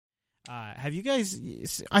Have you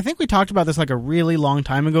guys? I think we talked about this like a really long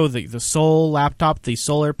time ago. The Sol laptop, the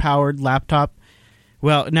solar powered laptop.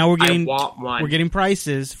 Well, now we're getting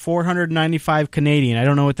prices, $495 Canadian. I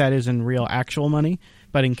don't know what that is in real actual money,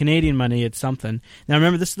 but in Canadian money, it's something. Now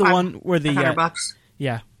remember, this is the one where the $100.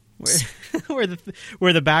 Yeah,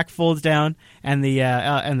 where the back folds down and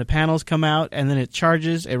the panels come out, and then it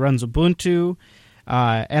charges. It runs Ubuntu,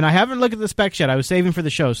 and I haven't looked at the specs yet. I was saving for the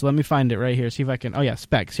show, so let me find it right here. See if I can. Oh yeah,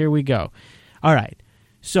 specs. Here we go. All right,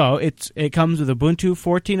 so it comes with Ubuntu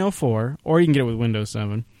 14.04, or you can get it with Windows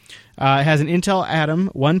 7. It has an Intel Atom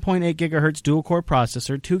 1.8 gigahertz dual-core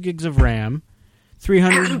processor, 2 gigs of RAM,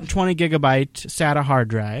 320 gigabyte SATA hard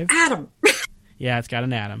drive. Atom. Yeah, it's got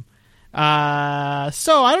an Atom.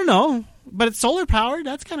 So I don't know, but it's solar powered.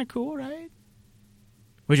 That's kind of cool, right?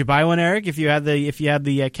 Would you buy one, Eric, if you had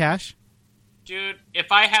the cash? Dude,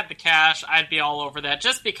 if I had the cash, I'd be all over that.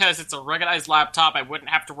 Just because it's a ruggedized laptop, I wouldn't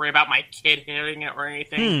have to worry about my kid hitting it or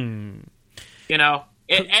anything. You know.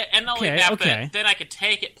 And not only that, but then I could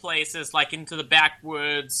take it places like into the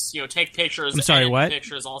backwoods, take pictures. I'm sorry, what?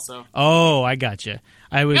 Pictures also. Oh, I gotcha.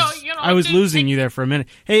 I was losing you there for a minute.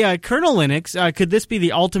 Hey, Kernel Linux, could this be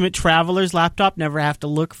the ultimate traveler's laptop? Never have to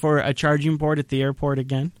look for a charging port at the airport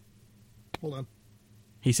again? Hold on.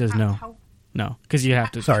 He says no. No, because you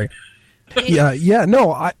have to. Sorry. Yeah,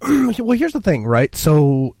 no. Well, here's the thing, right?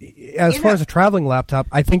 So, as far as a traveling laptop,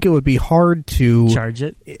 I think it would be hard to charge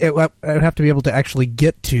it. I would have to be able to actually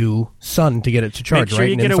get to Sun to get it to charge. Make sure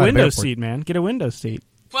right? you get a Windows seat, man. Get a Windows seat.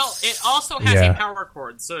 Well, it also has a power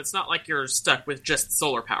cord, so it's not like you're stuck with just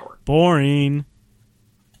solar power. Boring.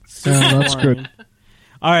 That's good.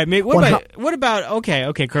 All right, mate. What about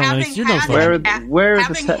okay, Colonel? You're no fun. Where are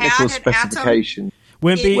the technical specifications?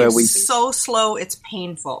 Wimpy. It's so slow, it's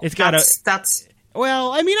painful. It's got that's.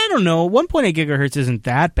 Well, I mean, I don't know. 1.8 gigahertz isn't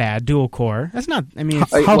that bad. Dual core. That's not. I mean,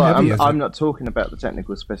 I'm not talking about the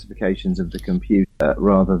technical specifications of the computer,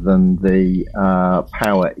 rather than the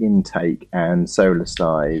power intake and solar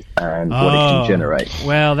size and what it can generate.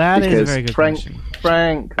 Well, that is a very good question.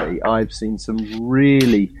 Frankly, I've seen some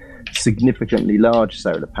really significantly large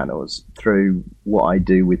solar panels through what I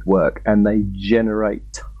do with work, and they generate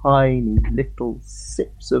tiny little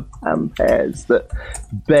sips of amperes that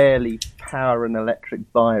barely power an electric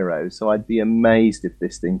biro. So I'd be amazed if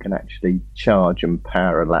this thing can actually charge and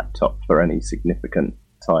power a laptop for any significant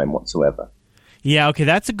time whatsoever. Yeah, okay,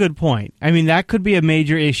 that's a good point. I mean, that could be a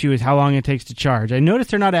major issue, is how long it takes to charge. I noticed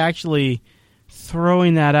they're not actually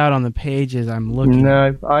throwing that out on the pages I'm looking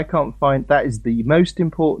at. No, I can't find. That is the most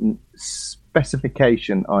important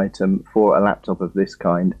specification item for a laptop of this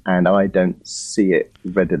kind, and I don't see it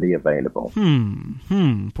readily available.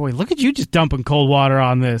 Boy, look at you just dumping cold water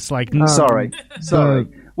on this. Sorry.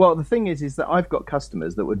 Well, the thing is that I've got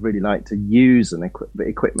customers that would really like to use an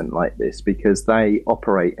equipment like this, because they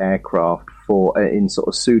operate aircraft in sort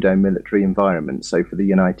of pseudo-military environments, so for the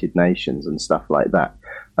United Nations and stuff like that,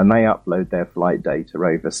 and they upload their flight data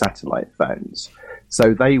over satellite phones.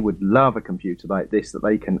 So they would love a computer like this that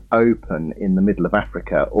they can open in the middle of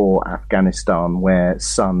Africa or Afghanistan, where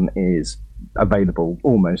Sun is available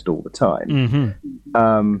almost all the time.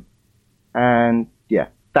 And yeah,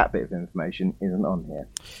 that bit of information isn't on here.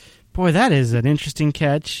 Boy, that is an interesting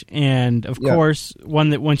catch, and of course,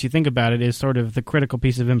 one that, once you think about it, is sort of the critical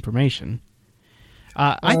piece of information.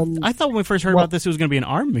 I thought when we first heard about this, it was going to be an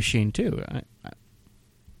ARM machine too.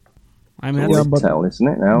 I mean, that's Intel, isn't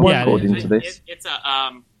it? Now, according to this, it's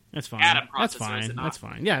a that's fine. Atom processor. That's fine. That's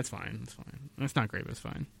fine. Yeah, it's fine. It's fine. It's not great, but it's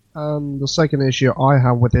fine. The second issue I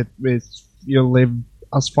have with it is, you live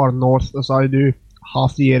as far north as I do,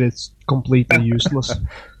 half the year it's completely useless.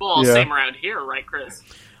 Well, same around here, right, Chris?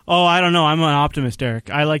 Oh, I don't know. I'm an optimist,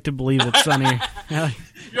 Eric. I like to believe it's sunny.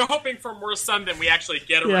 You're hoping for more sun than we actually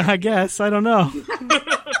get around. Yeah, I guess. I don't know.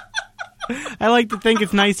 I like to think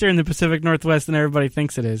it's nicer in the Pacific Northwest than everybody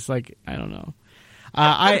thinks it is. I don't know.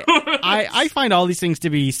 I find all these things to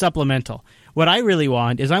be supplemental. What I really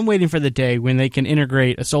want is, I'm waiting for the day when they can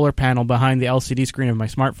integrate a solar panel behind the LCD screen of my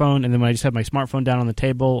smartphone, and then when I just have my smartphone down on the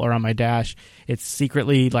table or on my dash, it's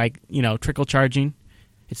secretly trickle charging.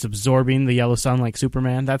 It's absorbing the yellow sun like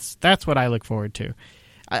Superman. That's what I look forward to.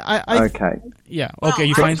 Okay. Yeah. Well, okay.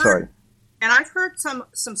 You fine? Sorry. And I've heard some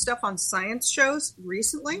stuff on science shows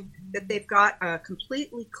recently that they've got a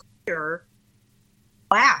completely clear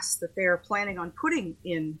glass that they're planning on putting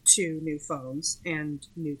into new phones and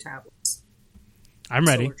new tablets. I'm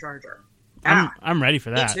ready. Solar charger. Yeah. I'm ready for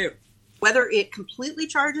that. Me too. Whether it completely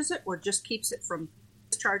charges it or just keeps it from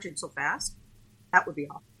charging so fast, that would be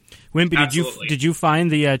awesome. Wimpy, did you find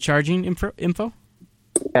the charging info?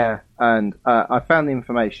 Yeah, and I found the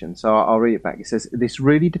information, so I'll read it back. It says, this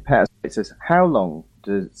really depends. It says, how long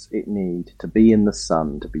does it need to be in the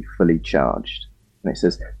sun to be fully charged? And it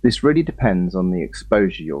says, this really depends on the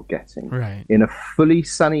exposure you're getting. Right. In a fully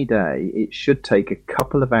sunny day, it should take a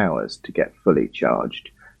couple of hours to get fully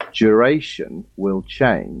charged. Duration will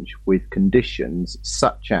change with conditions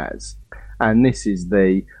such as, and this is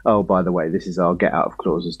the, oh, by the way, this is our get out of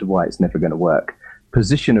clause as to why it's never going to work.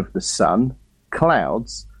 Position of the sun,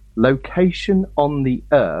 clouds, location on the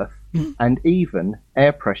earth, and even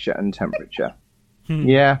air pressure and temperature.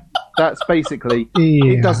 Yeah, that's basically,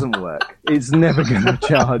 it doesn't work. It's never going to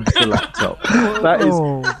charge the laptop. That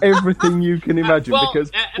is everything you can imagine, because,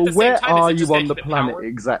 where are you on the planet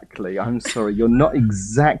exactly? I'm sorry, you're not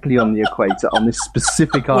exactly on the equator, on this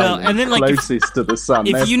specific island, and then, closest to the sun.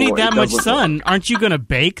 If you need that much sun, aren't you going to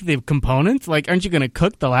bake the components? Like, aren't you going to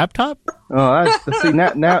cook the laptop? Oh, see,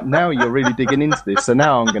 now you're really digging into this. So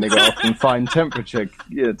now I'm going to go off and find temperature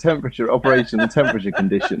operation and temperature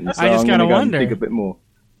conditions. So I just gotta wonder. Dig a bit more.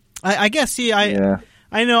 I guess. See, I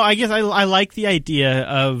know. I guess I like the idea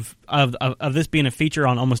of this being a feature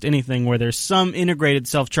on almost anything where there's some integrated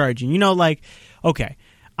self-charging. You know, like, okay,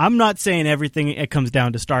 I'm not saying everything it comes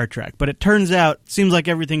down to Star Trek, but it turns out, seems like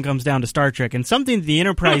everything comes down to Star Trek. And something the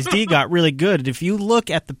Enterprise D got really good. If you look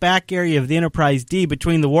at the back area of the Enterprise D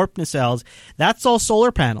between the warp nacelles, that's all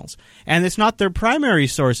solar panels. And it's not their primary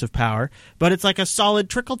source of power, but it's like a solid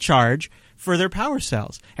trickle charge for their power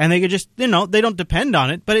cells. And they could just, they don't depend on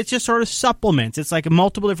it, but it just sort of supplements. It's like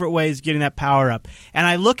multiple different ways of getting that power up. And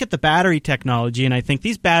I look at the battery technology, and I think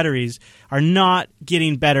these batteries are not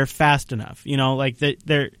getting better fast enough. Like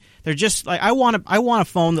they're just like, I want a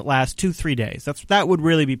phone that lasts 2-3 days. That would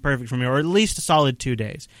really be perfect for me, or at least a solid 2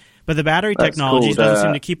 days. But the battery technology doesn't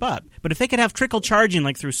seem to keep up. But if they could have trickle charging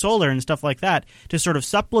like through solar and stuff like that to sort of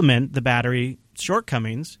supplement the battery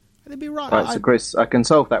shortcomings, they'd be right. Right, so Chris, I can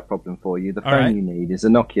solve that problem for you. The phone you need is a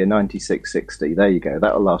Nokia 9660. There you go.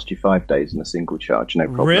 That'll last you 5 days in a single charge, no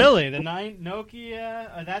problem. Really? The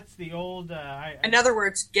Nokia? That's the old... in other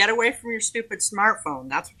words, get away from your stupid smartphone.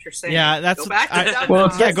 That's what you're saying. Yeah, that's... Go back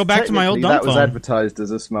to go back to my old dumb phone. That was phone. advertised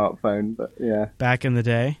as a smartphone, but yeah. Back in the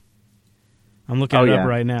day. I'm looking it up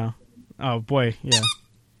right now. Oh, boy, yeah.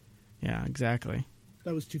 Yeah, exactly.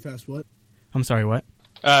 That was too fast, what? I'm sorry, what?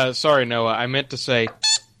 Sorry, Noah. I meant to say...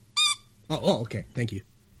 Oh, okay. Thank you.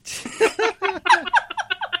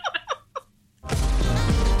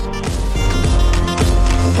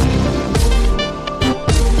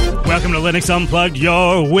 Welcome to Linux Unplugged,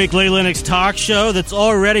 your weekly Linux talk show that's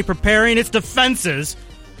already preparing its defenses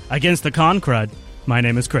against the con crud. My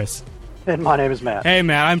name is Chris. And my name is Matt. Hey,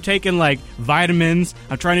 Matt, I'm taking, vitamins.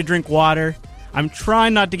 I'm trying to drink water. I'm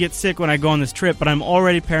trying not to get sick when I go on this trip, but I'm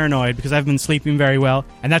already paranoid because I've been sleeping very well.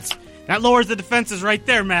 And that lowers the defenses right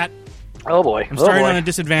there, Matt. Oh, boy. I'm starting on a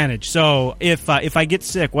disadvantage. So if I get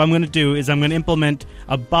sick, what I'm going to do is I'm going to implement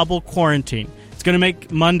a bubble quarantine. It's going to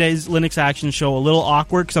make Monday's Linux Action Show a little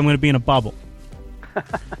awkward because I'm going to be in a bubble.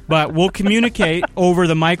 But we'll communicate over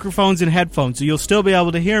the microphones and headphones, so you'll still be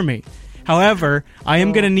able to hear me. However, I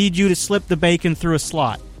am going to need you to slip the bacon through a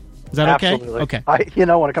slot. Is that okay? Absolutely. Okay.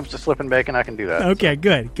 When it comes to slipping bacon, I can do that. Okay,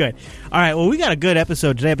 good. All right, well, we got a good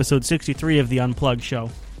episode today, episode 63 of the Unplugged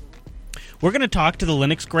Show. We're going to talk to the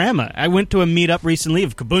Linux Grandma. I went to a meetup recently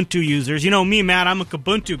of Kubuntu users. You know me, Matt, I'm a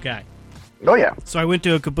Kubuntu guy. Oh, yeah. So I went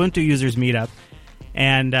to a Kubuntu users meetup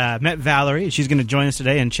and met Valerie. She's going to join us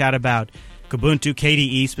today and chat about Kubuntu,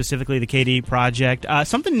 KDE, specifically the KDE project.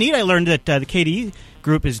 Something neat I learned that the KDE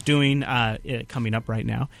group is doing coming up right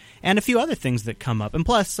now, and a few other things that come up. And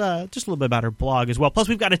plus, just a little bit about her blog as well. Plus,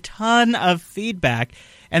 we've got a ton of feedback.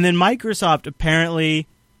 And then Microsoft apparently,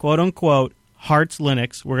 quote-unquote, hearts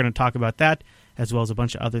Linux. We're going to talk about that, as well as a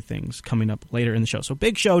bunch of other things coming up later in the show. So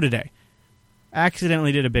big show today.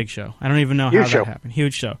 Accidentally did a big show. I don't even know how that happened.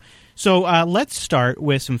 Huge show. So let's start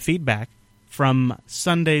with some feedback from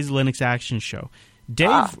Sunday's Linux Action Show.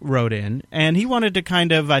 Dave wrote in, and he wanted to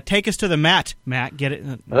kind of take us to the mat. Matt, get it?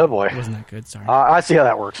 Oh, boy. Wasn't that good? Sorry. I see how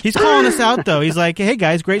that works. He's calling us out, though. He's like, hey,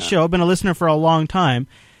 guys, great show. I've been a listener for a long time.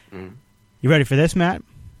 You ready for this, Matt?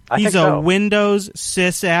 He's a Windows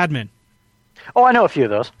sysadmin. Oh, I know a few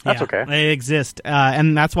of those. That's okay. They exist.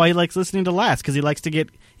 And that's why he likes listening to Last, because he likes to get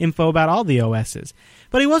info about all the OSs.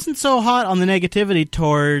 But he wasn't so hot on the negativity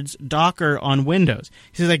towards Docker on Windows.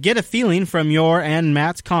 He says, I get a feeling from your and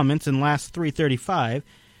Matt's comments in Last 335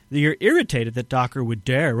 that you're irritated that Docker would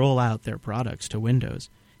dare roll out their products to Windows.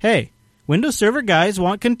 Hey, Windows Server guys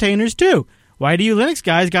want containers too. Why do you Linux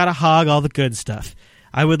guys gotta hog all the good stuff?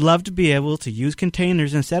 I would love to be able to use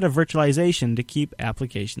containers instead of virtualization to keep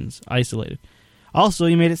applications isolated. Also,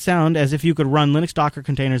 you made it sound as if you could run Linux Docker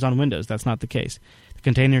containers on Windows. That's not the case. The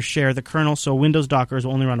containers share the kernel, so Windows Dockers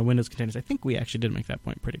will only run on Windows containers. I think we actually did make that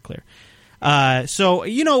point pretty clear. So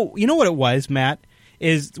you know what it was, Matt,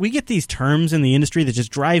 is we get these terms in the industry that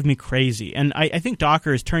just drive me crazy. And I think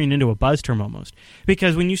Docker is turning into a buzz term almost.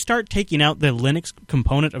 Because when you start taking out the Linux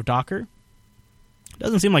component of Docker, it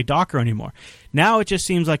doesn't seem like Docker anymore. Now it just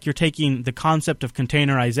seems like you're taking the concept of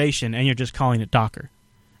containerization and you're just calling it Docker.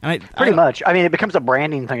 And Pretty much. I mean, it becomes a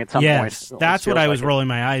branding thing at some point. Yes, that's what I was rolling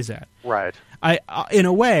my eyes at. Right. In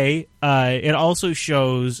a way, it also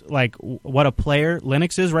shows like what a player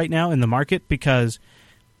Linux is right now in the market, because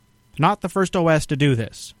not the first OS to do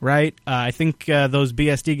this, right? I think those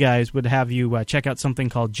BSD guys would have you check out something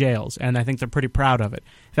called Jails, and I think they're pretty proud of it.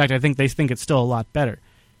 In fact, I think they think it's still a lot better.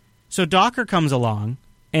 So Docker comes along,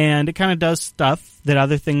 and it kind of does stuff that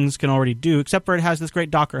other things can already do, except for it has this great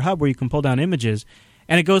Docker hub where you can pull down images.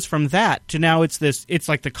 And it goes from that to now it's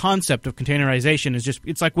like the concept of containerization is just,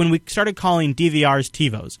 it's like when we started calling DVRs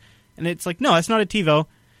TiVos. And it's like, no, that's not a TiVo.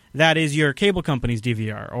 That is your cable company's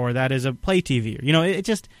DVR, or that is a Play TV. You know, it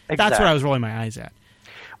just, That's what I was rolling my eyes at.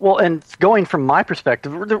 Well, and going from my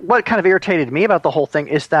perspective, what kind of irritated me about the whole thing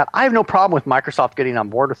is that I have no problem with Microsoft getting on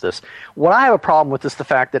board with this. What I have a problem with is the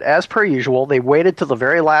fact that, as per usual, they waited till the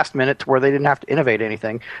very last minute to where they didn't have to innovate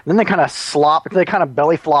anything. Then they kind of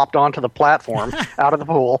belly flopped onto the platform out of the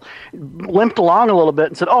pool, limped along a little bit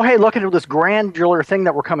and said, oh, hey, look at this granular thing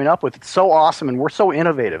that we're coming up with. It's so awesome and we're so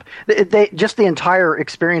innovative. Just the entire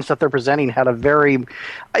experience that they're presenting had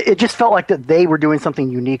it just felt like that they were doing something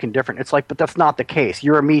unique and different. It's like, but that's not the case.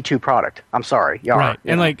 You're a Me Too product. I'm sorry. You right. Are,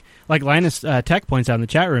 and know. like Linus Tech points out in the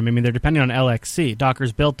chat room, I mean, they're depending on LXC.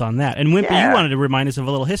 Docker's built on that. And Wimpy, you wanted to remind us of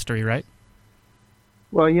a little history, right?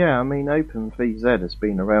 Well, yeah, I mean, OpenVZ has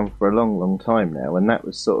been around for a long, long time now, and that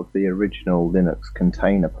was sort of the original Linux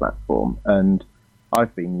container platform, and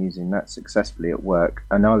I've been using that successfully at work,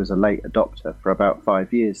 and I was a late adopter for about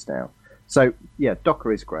 5 years now. So, yeah,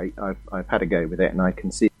 Docker is great. I've had a go with it, and I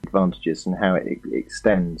can see advantages and how it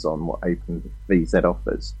extends on what OpenVZ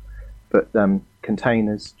offers. But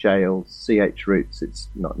containers, jails, chroots, it's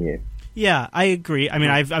not new. Yeah, I agree. I mean,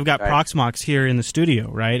 I've got Proxmox here in the studio,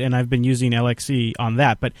 right, and I've been using LXC on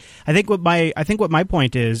that. But I think what my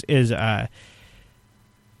point is a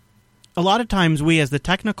lot of times we, as the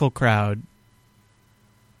technical crowd,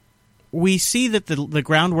 we see that the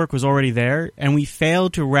groundwork was already there, and we fail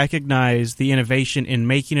to recognize the innovation in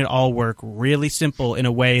making it all work really simple in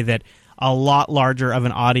a way that a lot larger of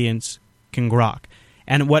an audience can grok.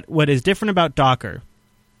 And what is different about Docker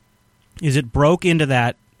is it broke into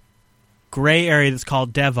that gray area that's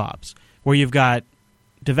called DevOps, where you've got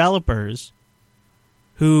developers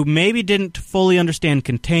who maybe didn't fully understand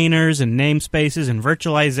containers and namespaces and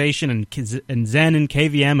virtualization and Zen and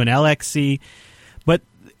KVM and LXC, but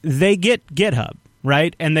they get GitHub,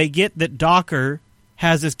 right? And they get that Docker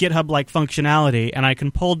has this GitHub-like functionality, and I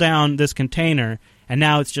can pull down this container, and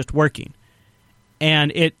now it's just working.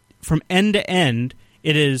 And it, from end to end,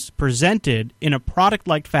 it is presented in a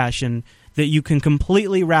product-like fashion that you can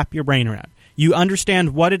completely wrap your brain around. You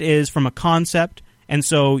understand what it is from a concept, and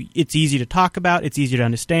so it's easy to talk about, it's easy to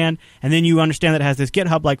understand, and then you understand that it has this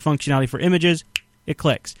GitHub-like functionality for images, it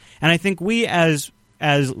clicks. And I think we as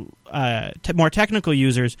more technical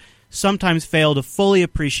users sometimes fail to fully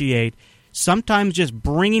appreciate, sometimes just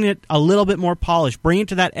bringing it a little bit more polished, bringing it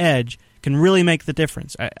to that edge can really make the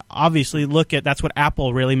difference. Obviously, that's what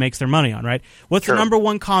Apple really makes their money on, right? What's the number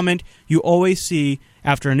one comment you always see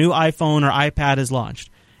after a new iPhone or iPad is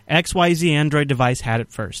launched? XYZ Android device had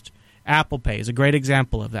it first. Apple Pay is a great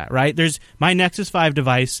example of that, right? My Nexus 5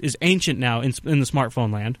 device is ancient now in the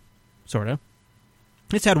smartphone land, sort of.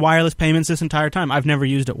 It's had wireless payments this entire time. I've never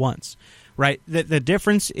used it once, right? The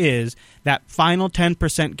difference is that final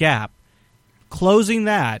 10% gap. Closing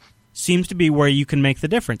that seems to be where you can make the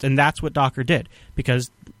difference, and that's what Docker did, because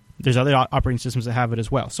there's other operating systems that have it as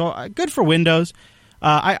well. So good for Windows.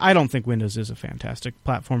 I don't think Windows is a fantastic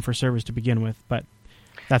platform for servers to begin with, but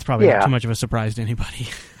that's probably not too much of a surprise to anybody.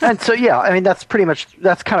 And so, I mean, that's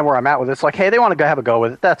kind of where I'm at with it. It's like, hey, they want to have a go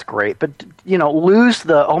with it. That's great. But, lose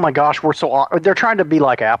the, oh my gosh, they're trying to be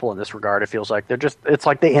like Apple in this regard. It feels like it's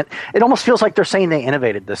like it almost feels like they're saying they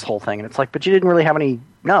innovated this whole thing. And it's like, but you didn't really have any,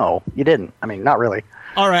 no, you didn't. I mean, not really.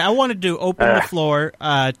 All right, I wanted to open the floor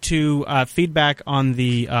to feedback on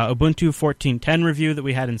the Ubuntu 14.10 review that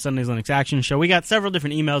we had in Sunday's Linux Action Show. We got several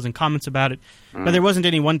different emails and comments about it, but there wasn't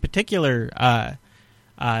any one particular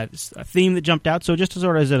theme that jumped out. So just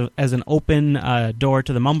sort of as an open door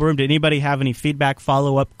to the Mumble Room, did anybody have any feedback,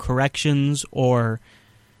 follow-up, corrections, or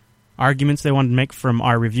arguments they wanted to make from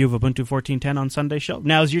our review of Ubuntu 14.10 on Sunday's show.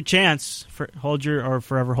 Now's your chance.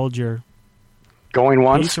 Forever hold your... Going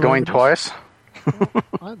once, going twice.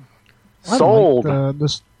 I Sold. like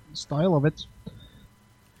the style of it.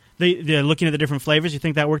 They're looking at the different flavors. You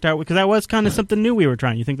think that worked out? Because that was kind of something new we were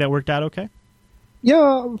trying. You think that worked out okay?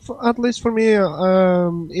 Yeah, at least for me,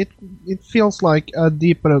 it feels like a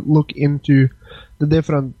deeper look into the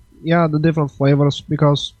different flavors,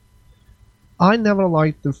 because I never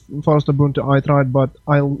liked the first Ubuntu I tried, but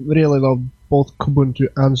I really loved both Kubuntu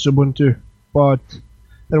and Xubuntu. But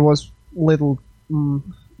there was little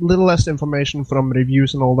less information from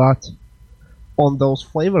reviews and all that on those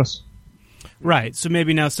flavors. Right. So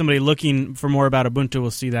maybe now somebody looking for more about Ubuntu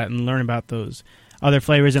will see that and learn about those other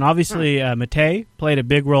flavors. And obviously, Matei played a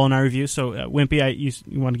big role in our review. So, Wimpy,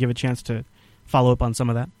 you want to give a chance to follow up on some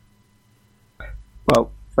of that?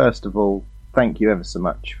 Well, first of all, thank you ever so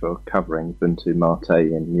much for covering Ubuntu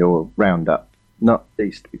Mate in your roundup. Not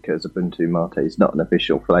least because Ubuntu Mate is not an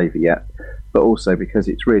official flavour yet, but also because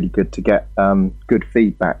it's really good to get good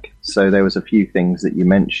feedback. So there was a few things that you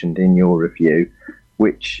mentioned in your review,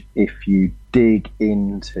 which if you dig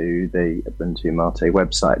into the Ubuntu Mate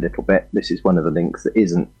website a little bit, this is one of the links that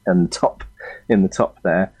isn't in the top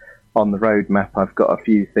there. On the roadmap, I've got a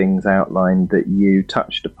few things outlined that you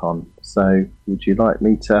touched upon. So would you like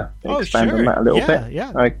me to expand on that a little bit?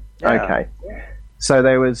 Yeah. Okay. So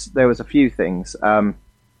there was a few things.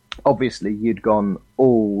 Obviously, you'd gone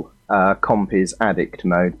all Compiz addict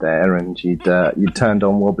mode there, and you'd turned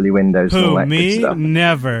on wobbly windows and all that good stuff.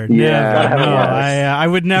 Never. Yeah, no, yes. I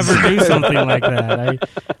would never do something like that.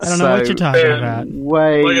 I don't know what you're talking about.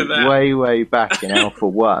 Way back in Alpha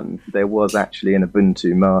 1, there was actually an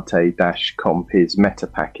Ubuntu Mate-Compiz meta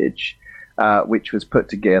package, which was put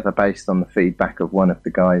together based on the feedback of one of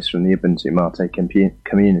the guys from the Ubuntu Mate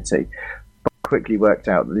community. Quickly worked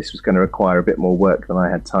out that this was going to require a bit more work than I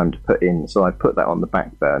had time to put in, so I put that on the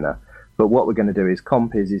back burner. But what we're going to do is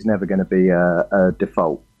Compiz is never going to be a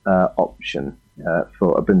default option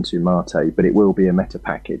for Ubuntu Mate, but it will be a meta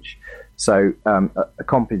package. So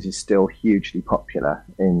Compiz is still hugely popular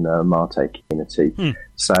in the Mate community.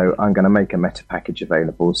 So I'm going to make a meta package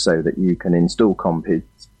available so that you can install Compiz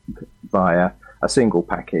via a single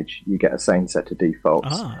package. You get a same set of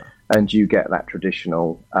defaults. And you get that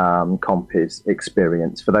traditional Compiz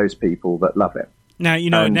experience for those people that love it. Now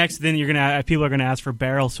next, then people are gonna ask for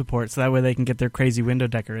barrel support, so that way they can get their crazy window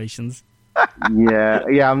decorations.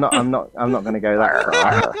 Yeah. I'm not going to go that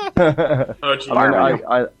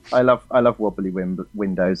far. I love wobbly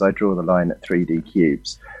windows. I draw the line at 3D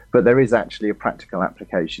cubes, but there is actually a practical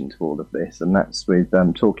application to all of this, and that's with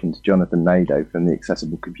talking to Jonathan Nadeau from the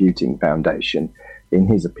Accessible Computing Foundation. In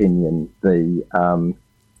his opinion, the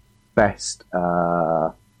best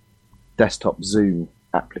desktop zoom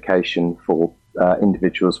application for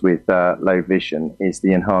individuals with low vision is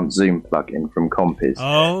the enhanced zoom plugin from Compiz.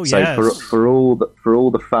 So for all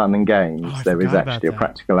the fun and games, there is actually a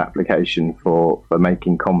practical application for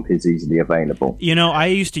making Compiz easily available. I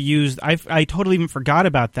used to use I totally even forgot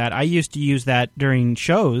about that. I used to use that during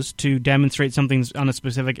shows to demonstrate something on a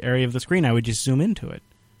specific area of the screen. I would just zoom into it.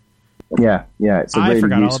 Yeah, it's a really I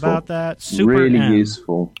forgot useful, all about that. Super really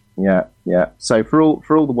useful. Yeah. So for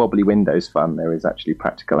all the wobbly windows fun, there is actually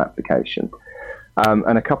practical application.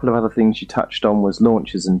 And a couple of other things you touched on was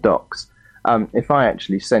launchers and docks. If I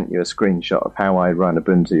actually sent you a screenshot of how I run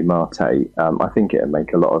Ubuntu Mate, I think it would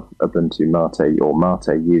make a lot of Ubuntu Mate or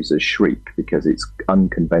Mate users shriek because it's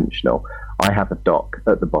unconventional. I have a dock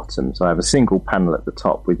at the bottom, so I have a single panel at the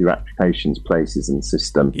top with your applications, places, and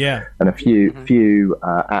system, and a few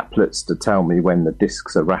applets to tell me when the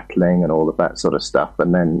disks are rattling and all of that sort of stuff,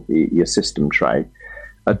 and then your system tray.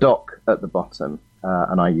 A dock at the bottom,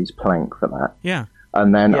 and I use Plank for that. Yeah.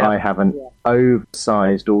 And then I have an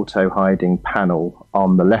oversized auto-hiding panel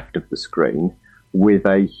on the left of the screen with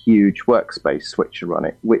a huge workspace switcher on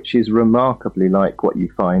it, which is remarkably like what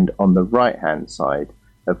you find on the right-hand side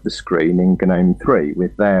of the screen in GNOME 3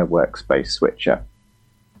 with their workspace switcher.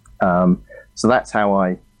 So that's how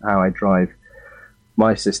I drive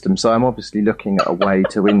my system. So I'm obviously looking at a way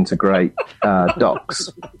to integrate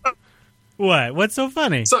docks. What? What's so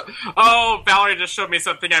funny? Valerie just showed me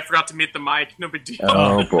something. I forgot to mute the mic. No big deal.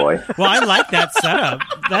 Oh boy. Well, I like that setup.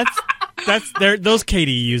 That's those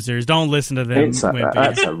KDE users. Don't listen to them.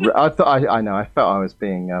 I felt I was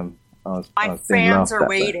being. My fans are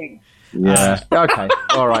waiting. Yeah. Okay.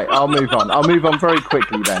 All right. I'll move on very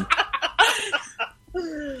quickly then.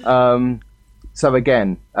 So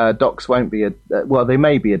again, docs won't be they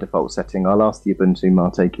may be a default setting. I'll ask the Ubuntu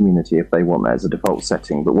Mate community if they want that as a default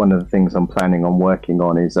setting. But one of the things I'm planning on working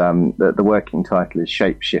on is the working title is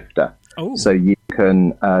Shapeshifter. Oh. So you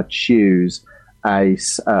can choose a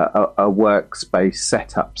workspace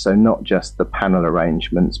setup. So not just the panel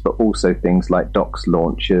arrangements, but also things like docs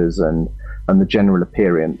launchers and the general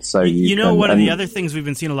appearance. So one of the other things we've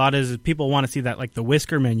been seeing a lot is people want to see that, like the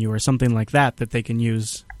whisker menu or something like that they can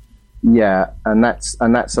use. Yeah, and that's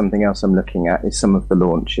something else I'm looking at is some of the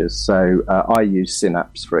launchers. So I use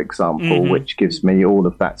Synapse, for example, which gives me all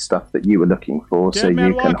of that stuff that you were looking for. Dead so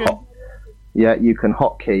man you can you can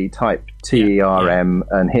hotkey, type TERM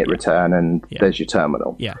and hit return, and there's your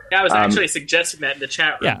terminal. Yeah, I was actually suggesting that in the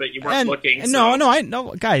chat room, but you weren't looking. So.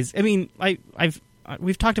 No, guys. I mean,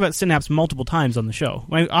 we've talked about Synapse multiple times on the show.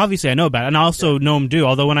 Obviously, I know about it, and also GNOME Do.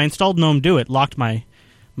 Although when I installed GNOME Do, it locked my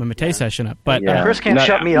Mate session up. But Chris can't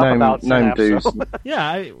shut me up about Synapse. So.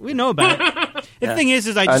 Yeah, we know about it. The thing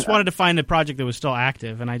is I just wanted to find a project that was still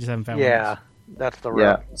active, and I just haven't found one. Yeah, that's the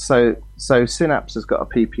route. Yeah, so Synapse has got a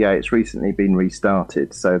PPA. It's recently been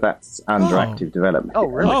restarted, so that's under active development. Oh,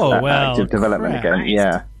 really? Active development again.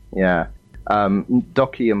 Nice. Yeah.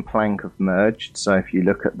 Docky and Plank have merged, so if you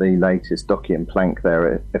look at the latest Docky and Plank,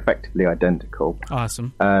 they're effectively identical.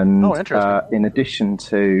 Awesome. And interesting. In addition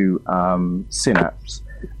to Synapse,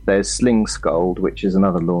 there's Slingscold, which is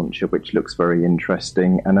another launcher which looks very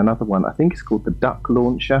interesting, and another one I think is called the Duck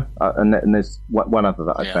Launcher, and there's one other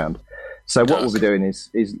that I found. So what we'll be doing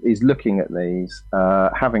is looking at these,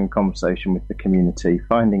 having a conversation with the community,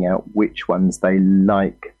 finding out which ones they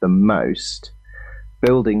like the most,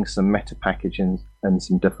 building some meta packaging and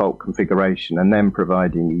some default configuration, and then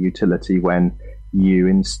providing a utility when you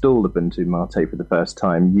install Ubuntu Mate for the first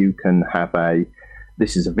time. You can have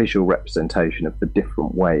this is a visual representation of the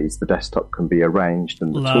different ways the desktop can be arranged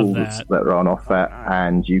and the tools that are on offer,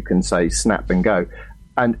 and you can say snap and go.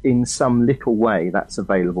 And in some little way, that's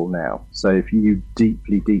available now. So if you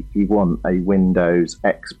deeply, deeply want a Windows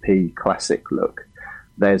XP classic look,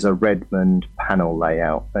 there's a Redmond panel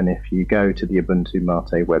layout. And if you go to the Ubuntu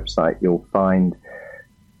Mate website, you'll find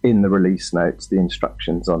in the release notes the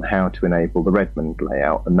instructions on how to enable the Redmond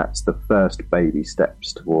layout. And that's the first baby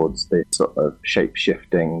steps towards this sort of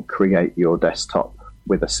shape-shifting, create your desktop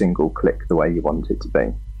with a single click the way you want it to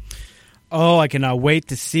be. Oh, I cannot wait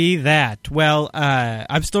to see that. Well,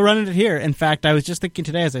 I'm still running it here. In fact, I was just thinking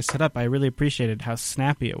today as I set up, I really appreciated how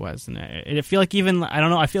snappy it was. And I feel like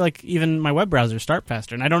I feel like even my web browsers start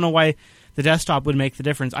faster. And I don't know why the desktop would make the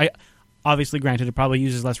difference. Obviously, granted, it probably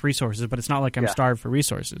uses less resources, but it's not like I'm starved for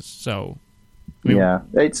resources. So,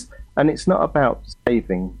 it's not about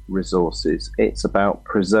saving resources. It's about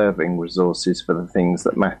preserving resources for the things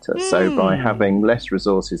that matter. So by having less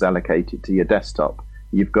resources allocated to your desktop,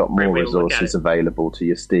 you've got more resources available to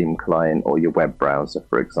your Steam client or your web browser,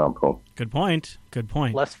 for example. Good point.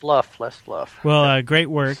 Less fluff. Well,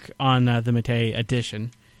 great work on the Mate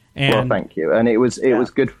edition. And thank you. And it was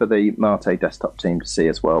good for the Mate desktop team to see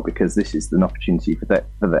as well, because this is an opportunity for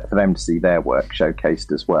them to see their work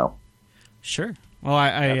showcased as well. Sure. Well,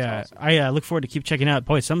 I look forward to keep checking out.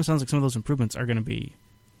 Boy, sounds like some of those improvements are going to be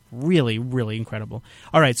really, really incredible.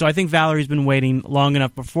 All right, so I think Valerie's been waiting long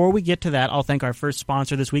enough. Before we get to that, I'll thank our first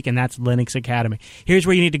sponsor this week, and that's Linux Academy. Here's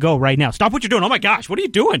where you need to go right now. Stop what you're doing. Oh, my gosh, what are you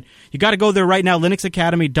doing? You got to go there right now,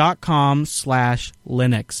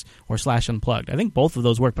 linuxacademy.com/Linux or /unplugged. I think both of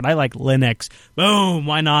those work, but I like Linux. Boom,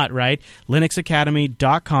 why not, right?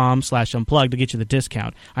 linuxacademy.com/unplugged to get you the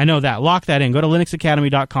discount. I know that. Lock that in. Go to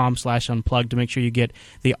linuxacademy.com/unplugged to make sure you get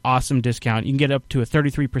the awesome discount. You can get up to a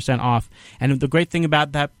 33% off. And the great thing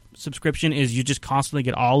about that subscription is you just constantly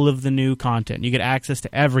get all of the new content. You get access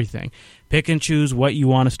to everything. Pick and choose what you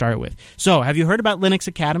want to start with. So, have you heard about Linux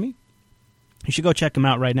Academy? You should go check them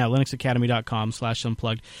out right now,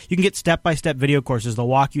 linuxacademy.com/unplugged. You can get step-by-step video courses. They'll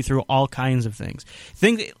walk you through all kinds of things.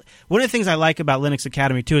 One of the things I like about Linux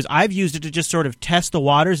Academy, too, is I've used it to just sort of test the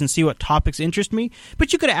waters and see what topics interest me,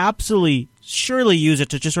 but you could absolutely, surely use it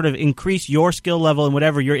to just sort of increase your skill level in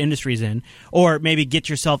whatever your industry's in, or maybe get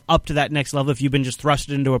yourself up to that next level if you've been just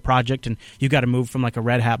thrusted into a project and you've got to move from like a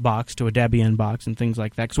Red Hat box to a Debian box and things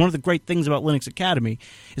like that. Because one of the great things about Linux Academy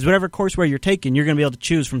is whatever courseware you're taking, you're going to be able to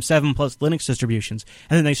choose from 7+ Linux distributions,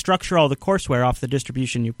 and then they structure all the courseware off the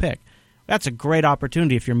distribution you pick. That's a great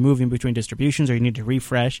opportunity if you're moving between distributions, or you need to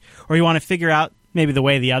refresh, or you want to figure out maybe the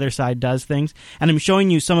way the other side does things. And I'm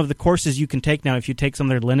showing you some of the courses you can take now if you take some of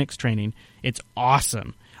their Linux training. It's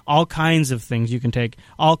awesome. All kinds of things you can take,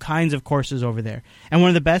 all kinds of courses over there. And one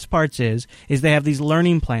of the best parts is they have these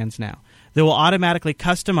learning plans now that will automatically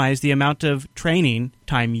customize the amount of training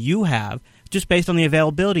time you have just based on the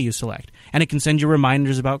availability you select. And it can send you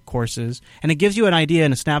reminders about courses, and it gives you an idea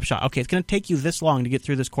and a snapshot. Okay, it's going to take you this long to get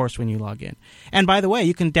through this course when you log in. And by the way,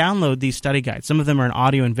 you can download these study guides. Some of them are in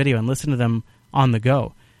audio and video, and listen to them on the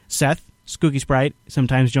go. Seth, Skooky Sprite,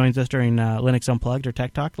 sometimes joins us during Linux Unplugged or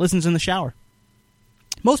Tech Talk, listens in the shower.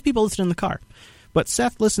 Most people listen in the car, but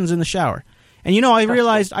Seth listens in the shower. And, I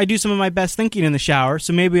realized I do some of my best thinking in the shower,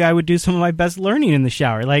 so maybe I would do some of my best learning in the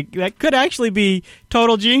shower. Like, that could actually be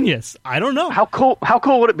total genius. I don't know. How cool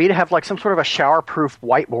would it be to have, like, some sort of a shower-proof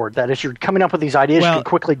whiteboard that as you're coming up with these ideas, you can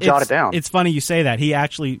quickly jot it down? It's funny you say that. He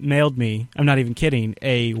actually mailed me, I'm not even kidding,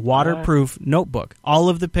 a waterproof notebook. All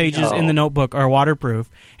of the pages in the notebook are waterproof,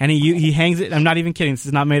 and he hangs it. I'm not even kidding. This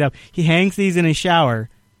is not made up. He hangs these in his shower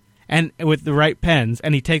and with the right pens,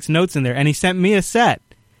 and he takes notes in there, and he sent me a set.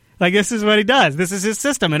 Like, this is what he does. This is his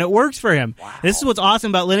system, and it works for him. Wow. This is what's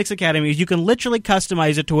awesome about Linux Academy is you can literally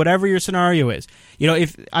customize it to whatever your scenario is.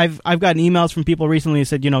 If I've gotten emails from people recently who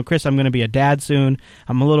said, Chris, I'm going to be a dad soon.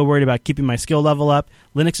 I'm a little worried about keeping my skill level up.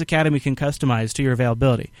 Linux Academy can customize to your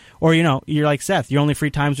availability. Or, you're like Seth. Your only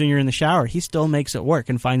free times when you're in the shower. He still makes it work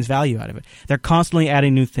and finds value out of it. They're constantly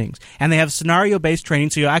adding new things. And they have scenario-based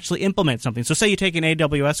training, so you'll actually implement something. So say you take an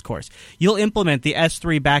AWS course. You'll implement the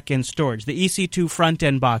S3 backend storage, the EC2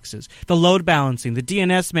 front-end boxes, the load balancing, the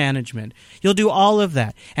DNS management. You'll do all of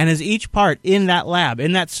that. And as each part in that lab,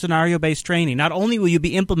 in that scenario-based training, not only will you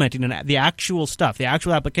be implementing the actual stuff, the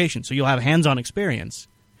actual application, so you'll have hands-on experience,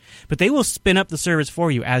 but they will spin up the servers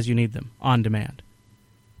for you as you need them on demand.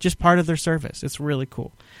 Just part of their service. It's really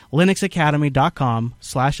cool.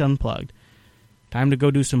 linuxacademy.com/unplugged. Time to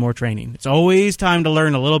go do some more training. It's always time to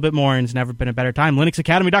learn a little bit more, and it's never been a better time.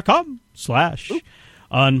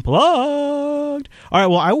 linuxacademy.com/unplugged. All right,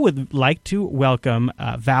 well, I would like to welcome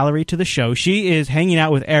Valerie to the show. She is hanging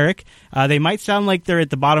out with Eric. They might sound like they're at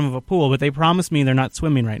the bottom of a pool, but they promise me they're not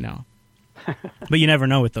swimming right now. But you never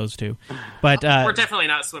know with those two. But we're definitely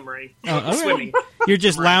not swimming. Swimming. You're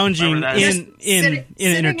just lounging in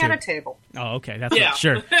sitting at a table. Oh, okay. That's it.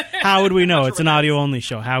 Sure. How would we know? It's an audio-only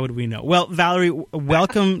show. How would we know? Well, Valerie,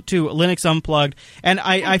 welcome to Linux Unplugged. And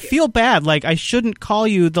I feel bad. Like, I shouldn't call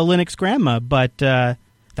you the Linux grandma, but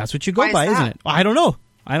that's what you go by, isn't it? Well, I don't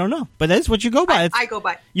know. But that's what you go by. I go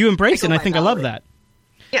by. You embrace it, and I think Valerie. I love that.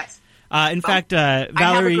 Yes. In fact, Valerie,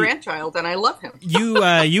 I have a grandchild, and I love him.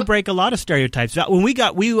 you break a lot of stereotypes. When we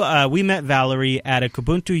met Valerie at a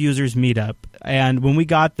Kubuntu users meetup, and when we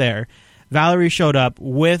got there, Valerie showed up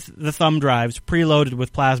with the thumb drives preloaded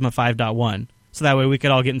with Plasma 5.1, so that way we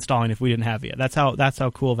could all get installing if we didn't have it. That's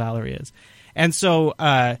how cool Valerie is. And so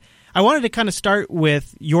I wanted to kind of start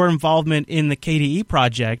with your involvement in the KDE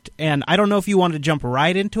project, and I don't know if you wanted to jump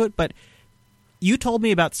right into it, but you told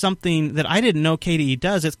me about something that I didn't know KDE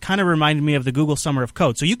does. It kind of reminded me of the Google Summer of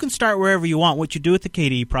Code. So you can start wherever you want. What you do with the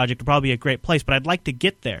KDE project will probably be a great place, but I'd like to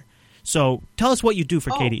get there. So tell us what you do for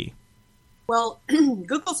KDE. Well,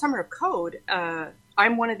 Google Summer of Code,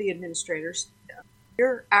 I'm one of the administrators.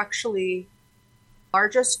 You're actually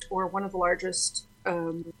largest or one of the largest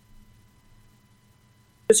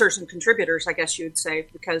users and contributors, I guess you'd say,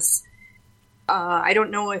 because I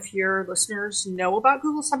don't know if your listeners know about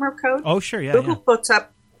Google Summer of Code. Oh, sure, yeah. Google puts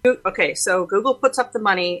up. Okay, so Google puts up the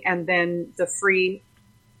money, and then the free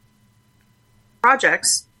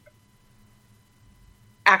projects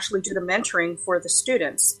actually do the mentoring for the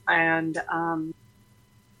students, and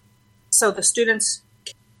so the students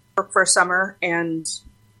work for a summer and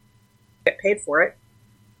get paid for it,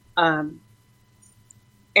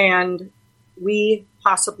 and we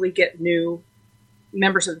possibly get new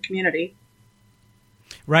members of the community.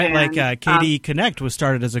 Right, and, like KDE Connect was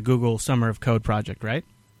started as a Google Summer of Code project, right?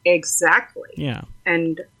 Exactly. Yeah.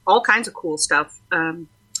 And all kinds of cool stuff. And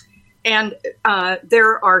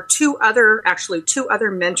there are two other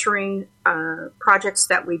mentoring projects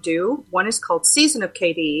that we do. One is called Season of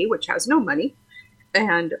KDE, which has no money.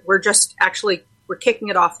 And we're kicking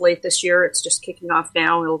it off late this year. It's just kicking off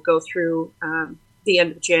now. It'll go through the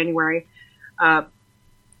end of January.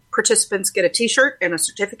 Participants get a T-shirt and a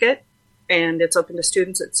certificate. And it's open to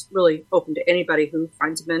students. It's really open to anybody who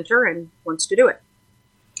finds a mentor and wants to do it.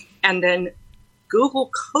 And then Google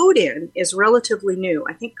Code-In is relatively new.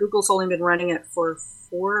 I think Google's only been running it for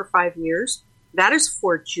 4 or 5 years. That is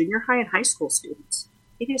for junior high and high school students.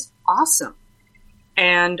 It is awesome.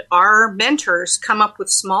 And our mentors come up with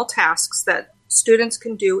small tasks that students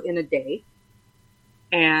can do in a day.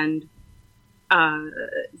 And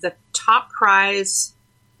the top prize,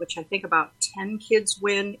 which I think about 10 kids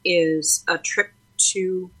win, is a trip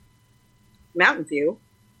to Mountain View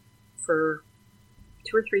for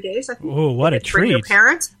 2 or 3 days, I think. Oh, what a treat. Bring your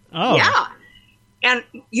parents. Oh. Yeah. And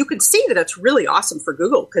you can see that it's really awesome for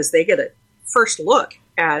Google because they get a first look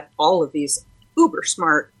at all of these uber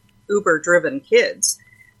smart, uber driven kids.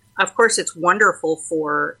 Of course, it's wonderful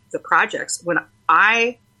for the projects. When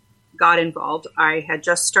I got involved, I had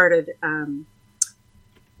just started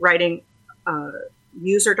writing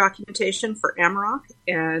user documentation for Amarok,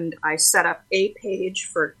 and I set up a page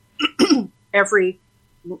for every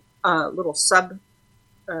little subject,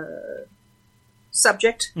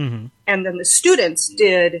 and then the students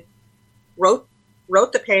wrote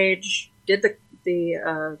the page, did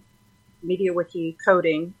the MediaWiki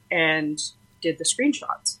coding, and did the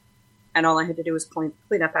screenshots, and all I had to do was clean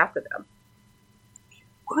up after them.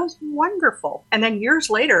 It was wonderful. And then years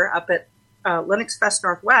later, up at Linux Fest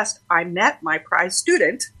Northwest, I met my prize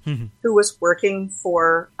student who was working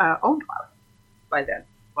for OwnCloud by then.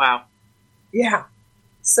 Wow. Yeah.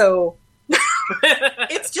 So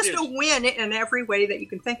it's just a win in every way that you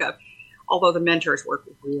can think of. Although the mentors work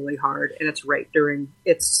really hard, and it's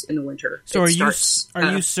in the winter. So are you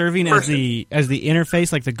serving as the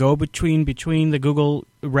interface, like the go-between between the Google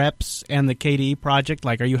reps and the KDE project?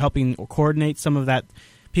 Like, are you helping coordinate some of that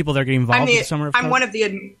people that are getting involved in the Summer of Code? I'm one of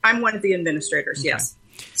the administrators. Okay. Yes.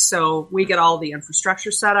 So we get all the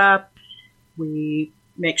infrastructure set up. We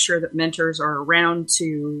make sure that mentors are around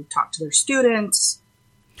to talk to their students.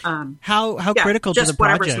 How critical to the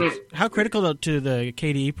project? How critical to the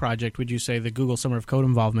KDE project would you say the Google Summer of Code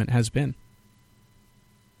involvement has been?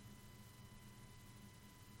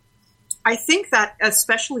 I think that,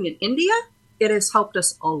 especially in India, it has helped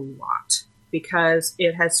us a lot because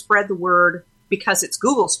it has spread the word. Because it's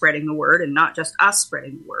Google spreading the word and not just us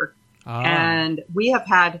spreading the word. And we've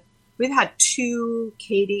had 2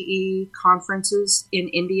 KDE conferences in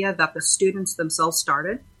India that the students themselves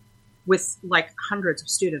started, with like hundreds of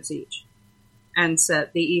students each. And so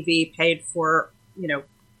the EV paid for,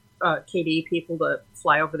 KDE people to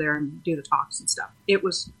fly over there and do the talks and stuff. It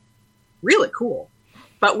was really cool.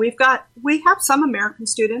 But we have some American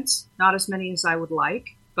students, not as many as I would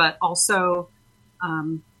like, but also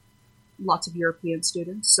lots of European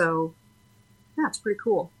students. So yeah, it's pretty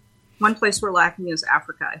cool. One place we're lacking is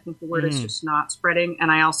Africa. I think the word is just not spreading.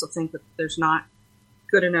 And I also think that there's not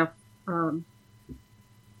good enough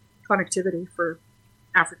connectivity for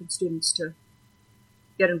African students to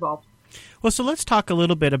get involved. Well, so let's talk a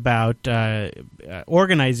little bit about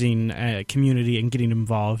organizing a community and getting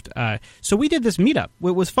involved. So we did this meetup.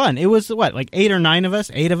 It was fun. It was, like 8 or 9 of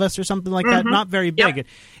us, 8 of us or something like that. Not very big.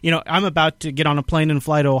 Yep. I'm about to get on a plane and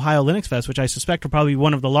fly to Ohio Linux Fest, which I suspect will probably be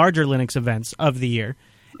one of the larger Linux events of the year.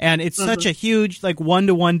 And it's such a huge,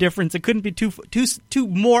 one-to-one difference. It couldn't be two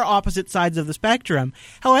more opposite sides of the spectrum.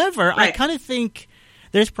 However, I kind of think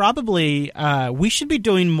there's probably we should be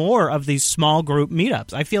doing more of these small group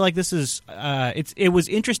meetups. I feel like this is it was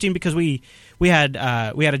interesting because we had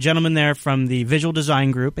a gentleman there from the visual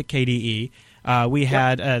design group at KDE. We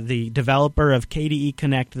had the developer of KDE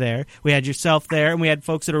Connect there. We had yourself there, and we had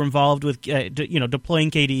folks that are involved with deploying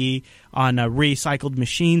KDE on recycled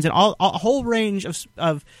machines and a whole range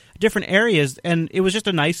of different areas. And it was just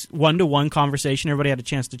a nice one-to-one conversation. Everybody had a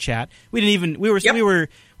chance to chat. We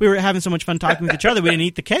were having so much fun talking with each other. We didn't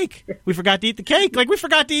eat the cake. We forgot to eat the cake. We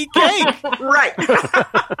forgot to eat cake. Right.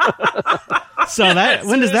 So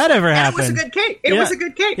when does that ever happen? And it was a good cake. It was a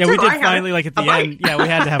good cake. Yeah, we did finally at the end. Yeah, we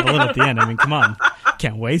had to have a little at the end. I mean, come on,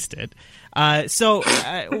 can't waste it.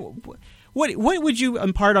 What would you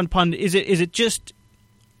impart upon? Is it just?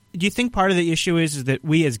 Do you think part of the issue is that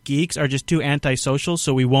we as geeks are just too antisocial,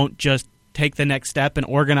 so we won't just take the next step and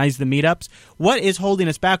organize the meetups? What is holding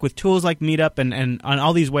us back with tools like Meetup and on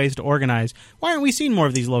all these ways to organize? Why aren't we seeing more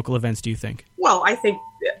of these local events, do you think? Well, I think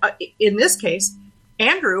in this case,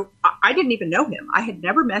 Andrew, I didn't even know him. I had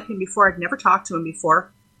never met him before. I'd never talked to him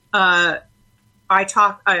before. I was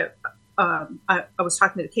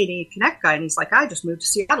talking to the KDE Connect guy, and he's like, I just moved to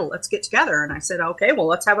Seattle. Let's get together. And I said, okay, well,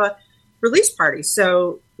 let's have a release party.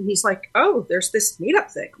 So he's like, oh, there's this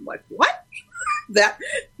meetup thing. I'm like, what? That,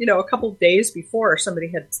 a couple of days before somebody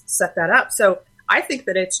had set that up. So I think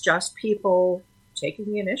that it's just people taking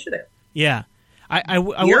the initiative. Yeah.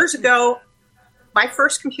 Years ago, my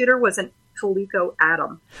first computer was an Coleco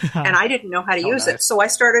Atom, and I didn't know how to use it. So I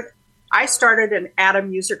started an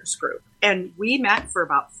Atom users group, and we met for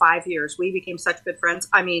about 5 years. We became such good friends.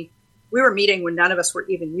 I mean, we were meeting when none of us were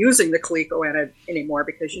even using the Coleco anymore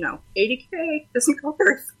because, 80K doesn't go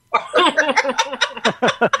very far.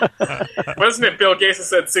 Wasn't it Bill Gates that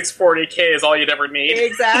said 640K is all you'd ever need?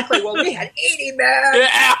 Exactly. Well, we had 80, man.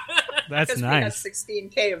 Yeah. That's because nice. We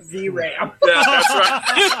had 16K of VRAM. Yeah, that's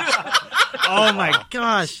right. Oh, my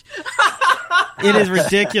gosh. It is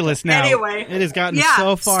ridiculous now. Anyway. It has gotten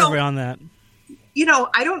so far beyond that.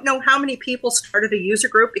 I don't know how many people started a user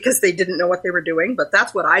group because they didn't know what they were doing, but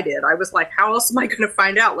that's what I did. I was like, how else am I going to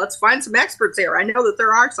find out? Let's find some experts here. I know that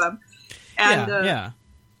there are some. And, yeah.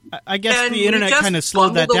 I guess the internet kind of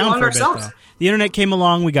slowed that down for a bit, though. The internet came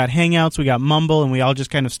along, we got Hangouts, we got Mumble, and we all just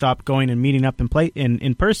kind of stopped going and meeting up in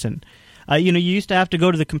person. You used to have to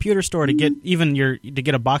go to the computer store to get to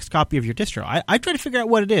get a boxed copy of your distro. I try to figure out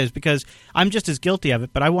what it is because I'm just as guilty of it,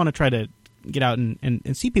 but I want to try to get out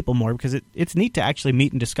and see people more because it's neat to actually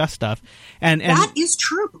meet and discuss stuff. And that is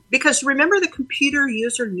true because remember the computer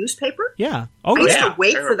user newspaper? Yeah. I used to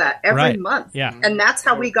wait for that every month. Yeah. And that's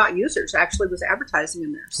how we got users. Actually, was advertising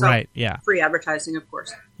in there. So right. Yeah. Free advertising, of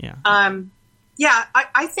course. Yeah.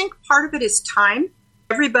 I think part of it is time.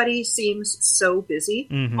 Everybody seems so busy.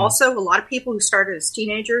 Mm-hmm. Also, a lot of people who started as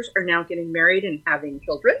teenagers are now getting married and having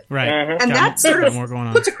children. Right. Mm-hmm. And that sort of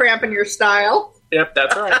puts a cramp in your style. Yep,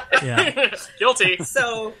 that's right. Yeah. Guilty.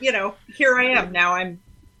 So, here I am. Now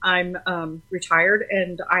I'm retired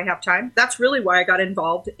and I have time. That's really why I got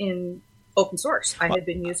involved in open source. I had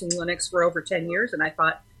been using Linux for over 10 years and I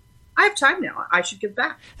thought, I have time now. I should give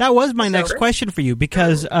back. That was my next question for you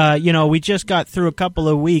because, we just got through a couple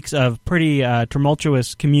of weeks of pretty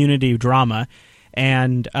tumultuous community drama.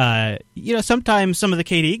 And, sometimes some of the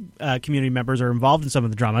KDE community members are involved in some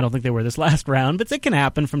of the drama. I don't think they were this last round, but it can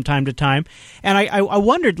happen from time to time. And I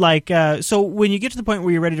wondered, so when you get to the point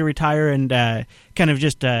where you're ready to retire and kind of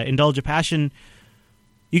just indulge a passion,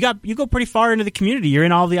 you go pretty far into the community. You're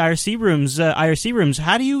in all the IRC rooms.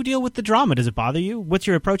 How do you deal with the drama? Does it bother you? What's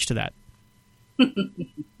your approach to that?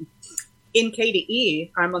 In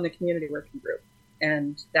KDE, I'm on the community working group,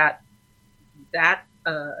 and that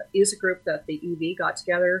is a group that the EV got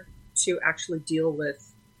together to actually deal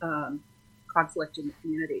with conflict in the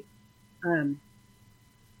community.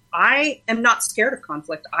 I am not scared of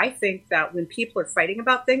conflict. I think that when people are fighting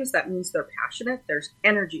about things, that means they're passionate. There's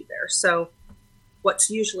energy there. So what's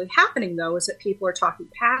usually happening, though, is that people are talking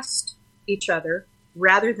past each other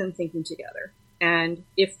rather than thinking together. And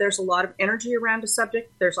if there's a lot of energy around a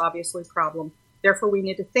subject, there's obviously a problem. Therefore, we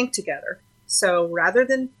need to think together. So rather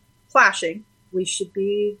than clashing, we should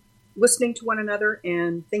be listening to one another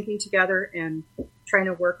and thinking together and trying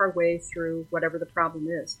to work our way through whatever the problem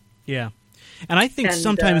is. Yeah. And I think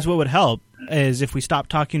sometimes what would help is if we stop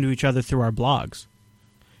talking to each other through our blogs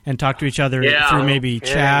and talk to each other through maybe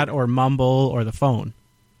chat or Mumble or the phone.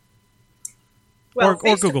 Well,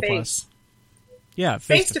 or Google Plus. Yeah,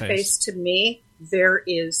 face-to-face to me, there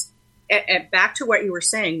is, and back to what you were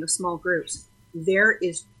saying, the small groups, there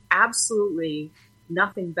is absolutely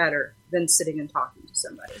nothing better than sitting and talking to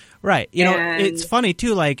somebody. Right. It's funny,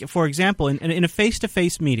 too, like, for example, in a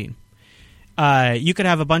face-to-face meeting, you could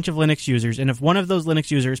have a bunch of Linux users, and if one of those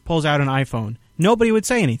Linux users pulls out an iPhone, nobody would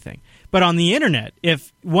say anything. But on the internet,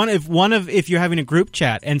 if you're having a group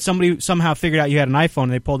chat and somebody somehow figured out you had an iPhone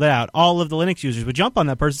and they pulled it out, all of the Linux users would jump on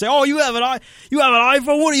that person and say, "Oh, you have an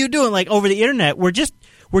iPhone? What are you doing?" Like over the internet, we're just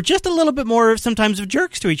a little bit more sometimes of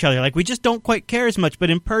jerks to each other. Like we just don't quite care as much. But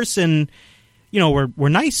in person, we're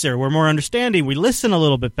nicer, we're more understanding, we listen a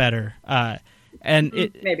little bit better. And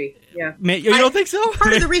maybe, yeah. You don't think so?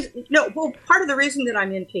 Part of the reason that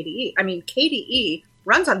I'm in KDE, KDE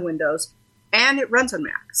runs on Windows and it runs on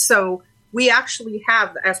Mac. So we actually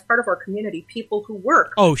have, as part of our community, people who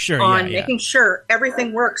work on making sure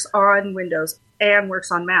everything works on Windows and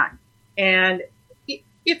works on Mac. And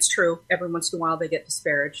it's true, every once in a while they get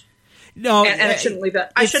disparaged. No, and I shouldn't leave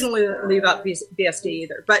out BSD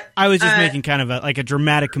either. But I was just making kind of a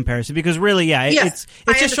dramatic comparison because really, it's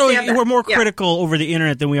just showing we're more critical over the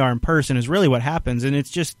internet than we are in person is really what happens, and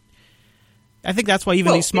it's just. I think that's why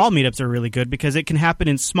even these small meetups are really good because it can happen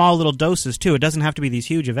in small little doses too. It doesn't have to be these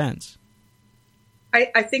huge events.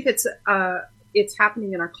 I think it's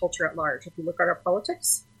happening in our culture at large. If you look at our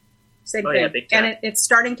politics, same thing, and it's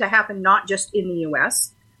starting to happen not just in the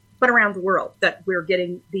U.S. but around the world. That we're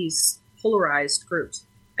getting these polarized groups,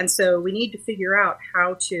 and so we need to figure out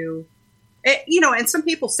how to, And some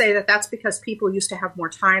people say that that's because people used to have more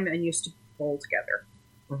time and used to bowl together.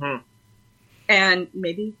 Mm-hmm. And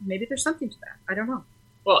maybe there's something to that. I don't know.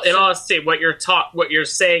 Well, in honesty, what you're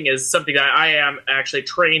saying is something that I am actually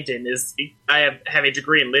trained in. I have a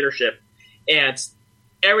degree in leadership, and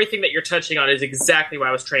everything that you're touching on is exactly what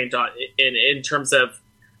I was trained on. In terms of,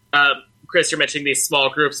 Chris, you're mentioning these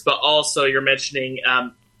small groups, but also you're mentioning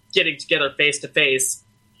getting together face to face.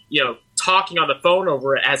 Talking on the phone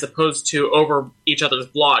over it as opposed to over each other's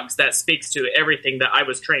blogs. That speaks to everything that I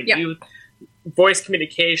was trained to. Voice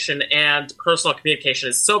communication and personal communication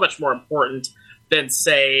is so much more important than,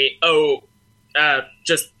 say,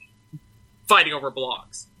 just fighting over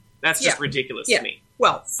blogs. That's just ridiculous to me.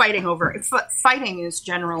 well, fighting is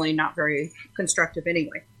generally not very constructive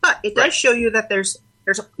anyway. But it does show you that there's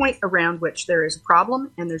a point around which there is a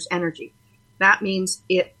problem and there's energy. That means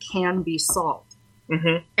it can be solved.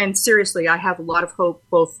 Mm-hmm. And seriously, I have a lot of hope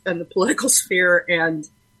both in the political sphere and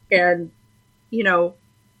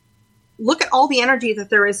look at all the energy that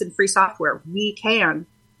there is in free software. We can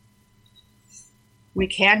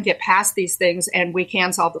get past these things and we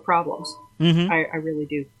can solve the problems. Mm-hmm. I really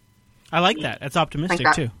do. I like that. That's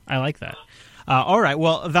optimistic too. I like that. All right.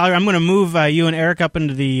 Well, Valerie, I'm going to move you and Eric up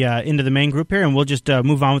into the main group here, and we'll just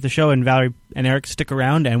move on with the show. And Valerie and Eric stick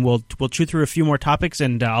around, and we'll chew through a few more topics,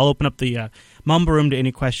 and I'll open up the Mumble Room to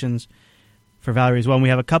any questions for Valerie as well. And we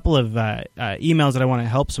have a couple of emails that I want to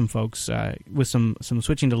help some folks with some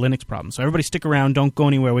switching to Linux problems. So everybody stick around. Don't go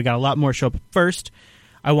anywhere. We got a lot more show up. First,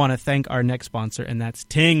 I want to thank our next sponsor, and that's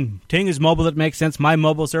Ting. Ting is mobile that makes sense. My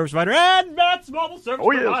mobile service provider, and that's mobile service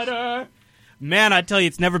provider. Yes. Man, I tell you,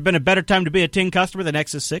 it's never been a better time to be a Ting customer. The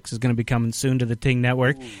Nexus 6 is going to be coming soon to the Ting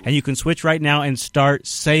network, and you can switch right now and start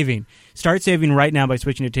saving. Start saving right now by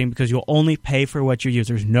switching to Ting because you'll only pay for what you use.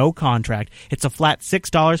 There's no contract. It's a flat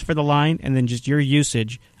 $6 for the line and then just your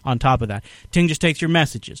usage on top of that. Ting just takes your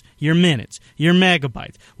messages, your minutes, your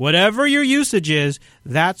megabytes. Whatever your usage is,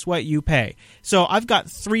 that's what you pay. So I've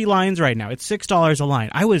got 3 lines right now. It's $6 a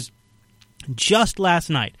line. I was just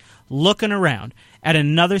last night looking around at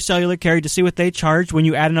another cellular carrier to see what they charge when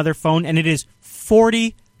you add another phone, and it is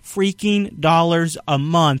 $40 freaking a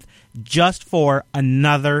month just for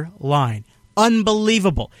another line.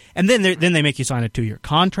 Unbelievable. And then they make you sign a 2-year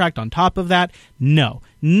contract on top of that. No,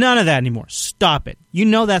 none of that anymore. Stop it. You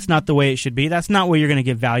know that's not the way it should be. That's not where you're going to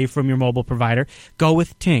get value from your mobile provider. Go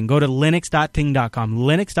with Ting. Go to linux.ting.com.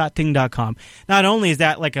 Linux.ting.com. Not only is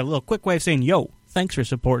that like a little quick way of saying, yo, thanks for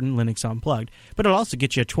supporting Linux Unplugged, but it'll also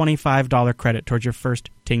get you a $25 credit towards your first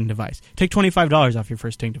Ting device. Take $25 off your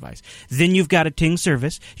first Ting device. Then you've got a Ting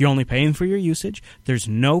service. You're only paying for your usage. There's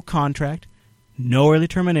no contract, no early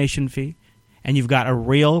termination fee, and you've got a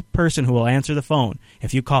real person who will answer the phone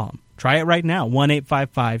if you call them. Try it right now,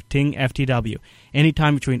 1-855-TING-FTW,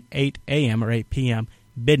 anytime between 8 a.m. or 8 p.m.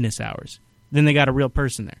 business hours. Then they got a real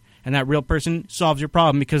person there, and that real person solves your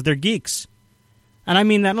problem because they're geeks. And I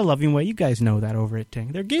mean that in a loving way. You guys know that over at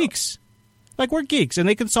Ting. They're geeks. Like, we're geeks, and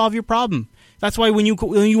they can solve your problem. That's why when you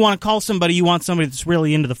want to call somebody, you want somebody that's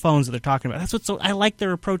really into the phones that they're talking about. That's I like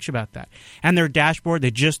their approach about that. And their dashboard,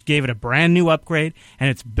 they just gave it a brand new upgrade,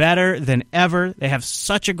 and it's better than ever. They have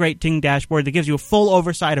such a great Ting dashboard that gives you a full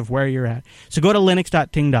oversight of where you're at. So go to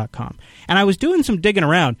linux.ting.com. And I was doing some digging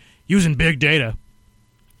around using big data.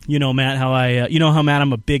 You know, Matt, Matt,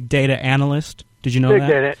 I'm a big data analyst. Did you know that? Big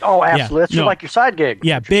data. Oh, absolutely. That's like your side gig.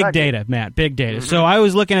 Yeah, big data, Matt. Big data. Mm-hmm. So I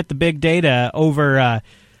was looking at the big data over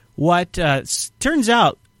what turns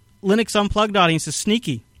out Linux Unplugged audience is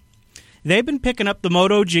sneaky. They've been picking up the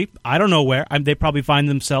Moto G. I don't know where. They probably find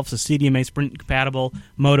themselves a CDMA Sprint-compatible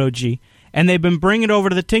Moto G. And they've been bringing it over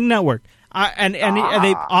to the Ting network. And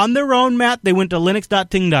they on their own, Matt, they went to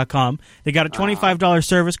linux.ting.com. They got a $25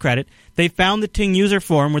 service credit. They found the Ting user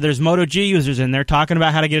forum where there's Moto G users in there talking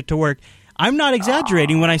about how to get it to work. I'm not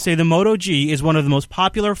exaggerating when I say the Moto G is one of the most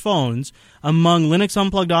popular phones among Linux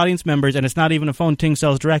Unplugged audience members, and it's not even a phone Ting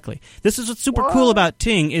sells directly. This is what's super cool about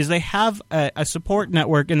Ting is they have a support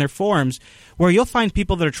network in their forums where you'll find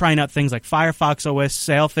people that are trying out things like Firefox OS,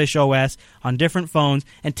 Sailfish OS on different phones,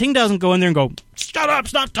 and Ting doesn't go in there and go, shut up,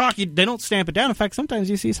 stop talking. They don't stamp it down. In fact, sometimes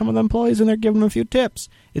you see some of the employees in there giving them a few tips.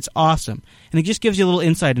 It's awesome. And it just gives you a little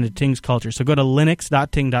insight into Ting's culture. So go to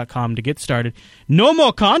linux.ting.com to get started. No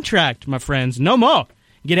more contract, my friends. No more.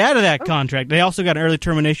 Get out of that contract. They also got an early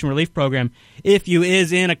termination relief program. If you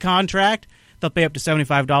is in a contract, they'll pay up to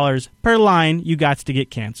 $75 per line you got to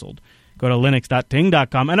get canceled. Go to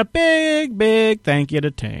linux.ting.com. And a big, big thank you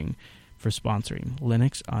to Ting for sponsoring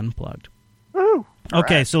Linux Unplugged. Ooh,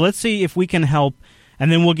 okay, right. So let's see if we can help,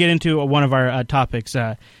 and then we'll get into one of our topics.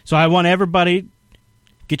 So I want everybody,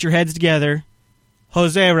 get your heads together.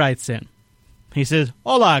 Jose writes in. He says,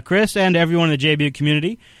 Hola, Chris, and everyone in the JBU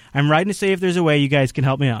community. I'm writing to see if there's a way you guys can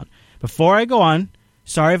help me out. Before I go on,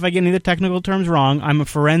 sorry if I get any of the technical terms wrong. I'm a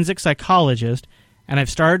forensic psychologist, and I've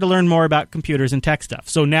started to learn more about computers and tech stuff.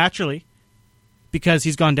 So naturally, because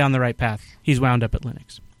he's gone down the right path, he's wound up at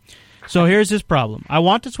Linux. So here's his problem. I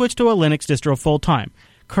want to switch to a Linux distro full-time.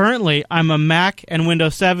 Currently, I'm a Mac and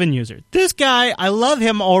Windows 7 user. This guy, I love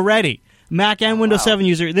him already. Mac and Windows 7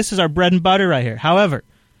 user. This is our bread and butter right here. However,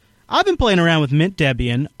 I've been playing around with Mint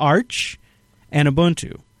Debian, Arch, and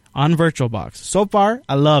Ubuntu on VirtualBox. So far,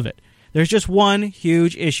 I love it. There's just one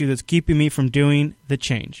huge issue that's keeping me from doing the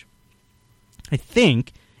change. I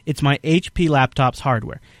think it's my HP laptop's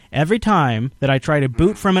hardware. every time that I try to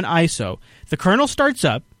boot from an ISO, the kernel starts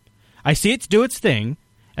up, I see it do its thing,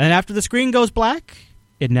 and then after the screen goes black,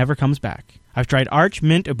 it never comes back. I've tried Arch,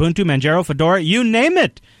 Mint, Ubuntu, Manjaro, Fedora, you name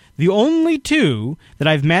it. The only two that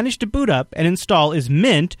I've managed to boot up and install is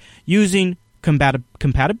Mint using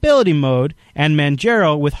compatibility mode and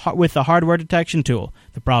Manjaro with the hardware detection tool.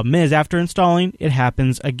 The problem is, after installing, it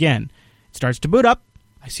happens again. It starts to boot up,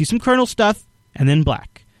 I see some kernel stuff, and then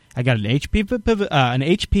black. I got an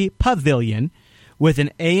HP Pavilion with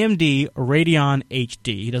an AMD Radeon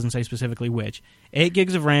HD. He doesn't say specifically which. 8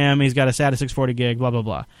 gigs of RAM, he's got a SATA 640 gig, blah, blah,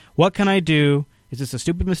 blah. What can I do? Is this a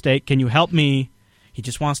stupid mistake? Can you help me? He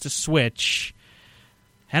just wants to switch.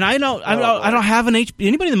 And I don't have an HP.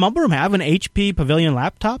 Anybody in the mumble room have an HP Pavilion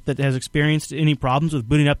laptop that has experienced any problems with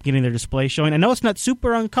booting up and getting their display showing? I know it's not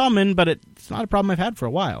super uncommon, but it's not a problem I've had for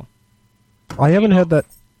a while. I haven't had that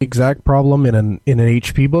exact problem in an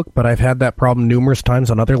HP book, but I've had that problem numerous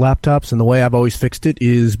times on other laptops, and the way I've always fixed it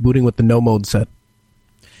is booting with the no mode set.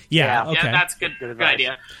 Yeah, okay. Yeah, that's good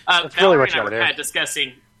idea. That's really what you Valerie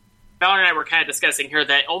and I were kind of discussing here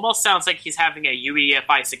that it almost sounds like he's having a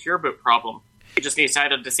UEFI secure boot problem. He just needs to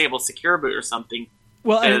either disable secure boot or something.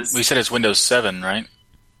 Well, we said it's Windows 7, right?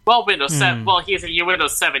 Well, Windows 7. Well, he's a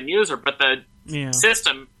Windows 7 user, but the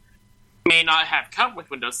system may not have come with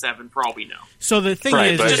Windows 7 for all we know. So the thing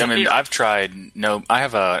is, but I mean, I've tried. I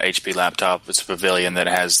have a HP laptop. It's a Pavilion that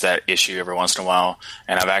has that issue every once in a while,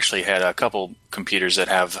 and I've actually had a couple computers that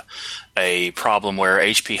have a problem where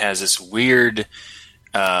HP has this weird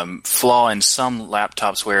flaw in some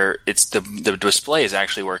laptops where it's the display is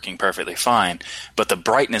actually working perfectly fine, but the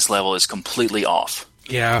brightness level is completely off.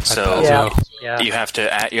 Yeah, so you have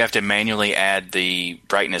to manually add the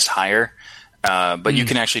brightness higher. But you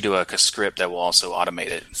can actually do a script that will also automate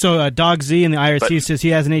it. So Dog Z in the IRC says he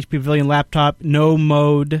has an HP Pavilion laptop. No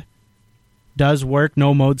mode does work.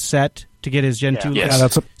 No mode set to get his Gen 2.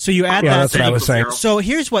 Yes. So you add that. That's what I was saying. So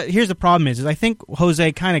here's the problem is I think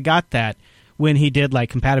Jose kind of got that when he did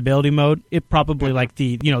like compatibility mode. It probably like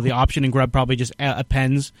the option in Grub probably just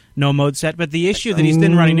appends no mode set. But the issue that he's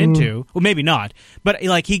then running into, well maybe not, but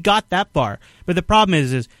like he got that bar. But the problem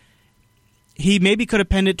is he maybe could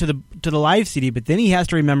append it to the live CD, but then he has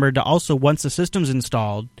to remember to also, once the system's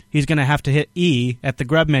installed, he's going to have to hit E at the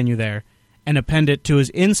Grub menu there and append it to his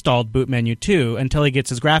installed boot menu too until he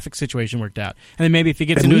gets his graphics situation worked out. And then maybe if he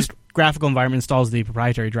gets a new graphical environment, installs the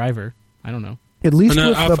proprietary driver. I don't know. At least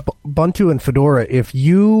with the Ubuntu and Fedora,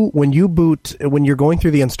 when you're going through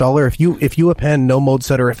the installer, if you append no mode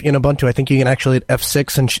set, or if in Ubuntu, I think you can actually hit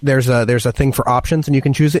F6 and there's a thing for options and you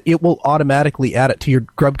can choose it. It will automatically add it to your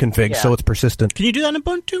Grub config, so it's persistent. Can you do that in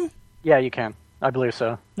Ubuntu? Yeah, you can. I believe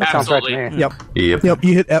so. That Absolutely. sounds right to me. Yep.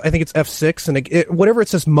 You hit, I think it's F6 and whatever it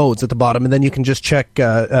says modes at the bottom, and then you can just check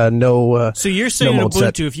no. So you're saying no in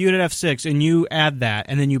Ubuntu, if you hit F6 and you add that,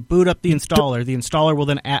 and then you boot up the installer will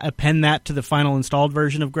then append that to the final installed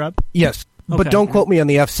version of Grub? Yes. Okay. But don't quote me on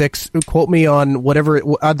the F6. Quote me on whatever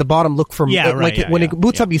at the bottom. Look for when it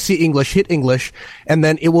boots up, you see English. Hit English, and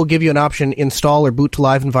then it will give you an option: install or boot to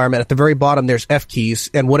live environment. At the very bottom, there's F keys,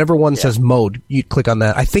 and whatever one says mode, you click on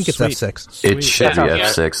that. I think it's F6. It should be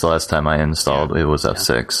F6. The last time I installed, it was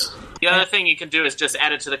F6. The other thing you can do is just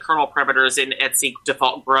add it to the kernel parameters in Etsy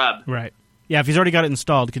default Grub. Right. Yeah, if he's already got it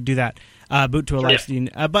installed, he could do that. Boot to a live CD.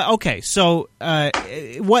 But okay, so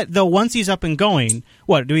once he's up and going,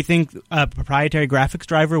 what do we think a proprietary graphics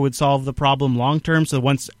driver would solve the problem long term? So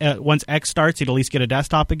once X starts, he'd at least get a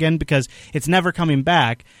desktop again because it's never coming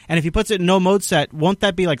back. And if he puts it in no mode set, won't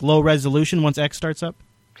that be like low resolution once X starts up?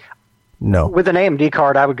 No. With an AMD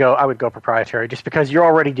card, I would go proprietary just because you're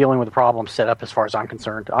already dealing with the problem set up as far as I'm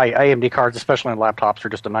concerned. AMD cards, especially on laptops, are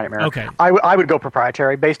just a nightmare. Okay. I would go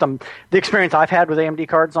proprietary based on the experience I've had with AMD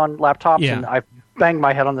cards on laptops, and I've banged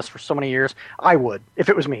my head on this for so many years. I would, if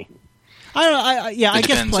it was me. I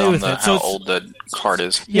guess play with it. How old the card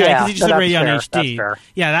is. Yeah, because you just said Radeon HD. That's fair.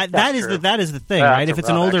 Yeah, that is the thing, right? If it's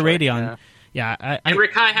an older Radeon. Yeah, and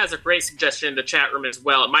Rikai has a great suggestion in the chat room as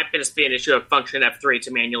well. It might just be an issue of function F3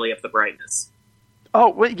 to manually up the brightness. Oh,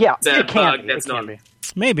 well, yeah, it can be.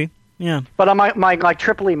 Maybe, yeah. But on my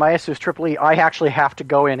Asus Triple E, I actually have to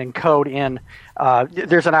go in and code in.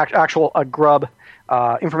 There's an actual Grub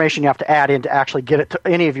information you have to add in to actually get it to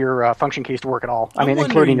any of your function keys to work at all.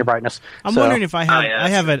 Including your brightness. I'm wondering if I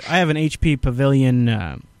have an HP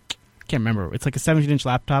Pavilion. Can't remember. It's like a 17-inch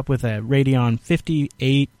laptop with a Radeon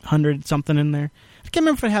 5800 something in there. I can't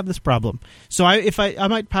remember if I have this problem. So I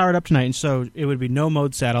might power it up tonight, and so it would be no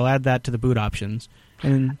mode set. I'll add that to the boot options,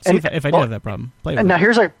 and see if I do have that problem. And now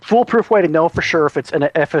here's a foolproof way to know for sure if it's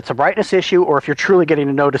a brightness issue or if you're truly getting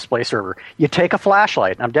a no display server. You take a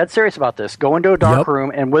flashlight, and I'm dead serious about this, go into a dark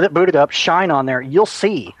room, and with it booted up, shine on there, you'll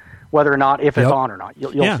see whether or not if it's on or not.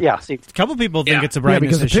 You'll see. A couple people think it's a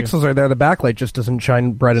brightness issue. Because the pixels are there, the backlight just doesn't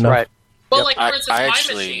shine bright enough. Right. Well, like, for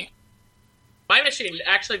instance, my machine,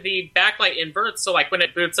 actually, the backlight inverts, so, like, when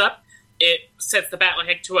it boots up, it sets the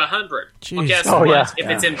backlight to 100. Jeez. Well, guess what? If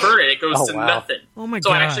it's inverted, it goes to nothing. Oh, my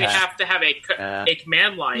God. So I actually have to have a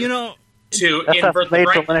command line to that's invert the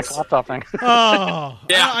brightness. Linux laptop thing.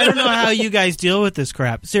 I don't know how you guys deal with this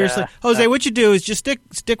crap. Seriously. Jose, what you do is just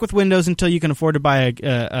stick with Windows until you can afford to buy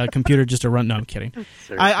a computer just to run. No, I'm kidding.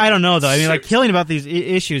 I don't know, though. I mean, like, killing about these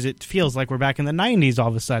issues, it feels like we're back in the 90s all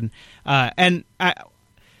of a sudden. And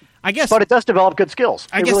I guess, but it does develop good skills.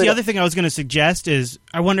 I guess the other thing I was going to suggest is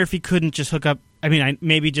I wonder if he couldn't just hook up. I mean,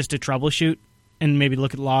 maybe just to troubleshoot and maybe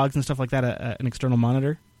look at logs and stuff like that. An external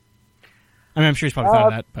monitor. I mean, I'm sure he's probably thought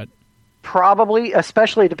of that, but probably,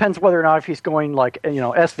 especially it depends whether or not if he's going like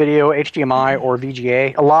S-video, HDMI, or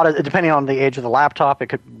VGA. A lot of depending on the age of the laptop, it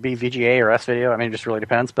could be VGA or S-video. I mean, it just really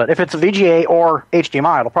depends. But if it's a VGA or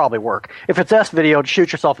HDMI, it'll probably work. If it's S-video,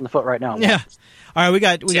 shoot yourself in the foot right now. Yeah. All right, we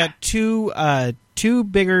got two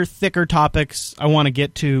bigger, thicker topics I want to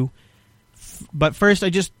get to, but first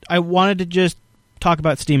I wanted to just talk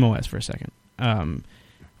about SteamOS for a second,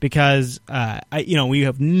 because we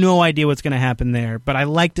have no idea what's going to happen there, but I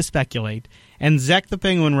like to speculate. And Zek the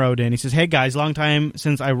Penguin wrote in. He says, "Hey guys, long time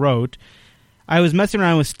since I wrote. I was messing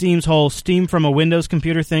around with Steam's whole Steam from a Windows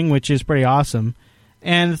computer thing, which is pretty awesome,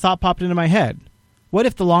 and the thought popped into my head. What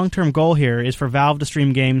if the long-term goal here is for Valve to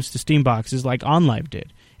stream games to Steam boxes like OnLive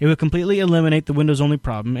did? It would completely eliminate the Windows-only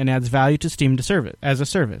problem and adds value to Steam as a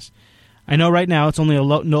service. I know right now it's only a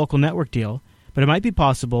local network deal, but it might be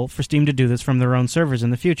possible for Steam to do this from their own servers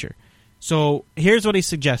in the future." So here's what he's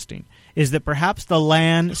suggesting, is that perhaps the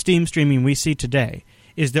LAN Steam streaming we see today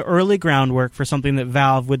is the early groundwork for something that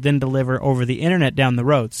Valve would then deliver over the internet down the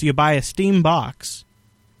road. So you buy a Steam box.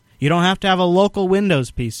 You don't have to have a local Windows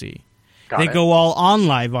PC. They go all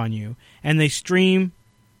OnLive on you, and they stream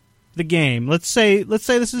the game. Let's say this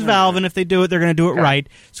is Valve, and if they do it, they're going to do it right.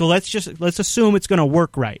 So let's assume it's going to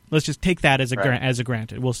work right. Let's just take that as a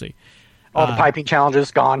granted. We'll see. All the piping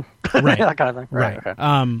challenges gone, right? That kind of thing. Right.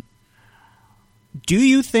 Okay. Do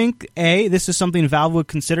you think A, this is something Valve would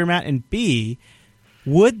consider, Matt, and B,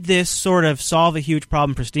 would this sort of solve a huge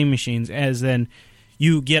problem for Steam machines? As then,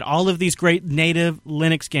 you get all of these great native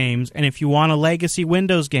Linux games, and if you want a legacy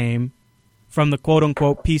Windows game from the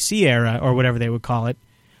quote-unquote PC era, or whatever they would call it,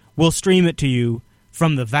 we'll stream it to you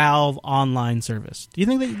from the Valve online service. Do you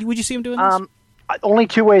think that would you see them doing this? Only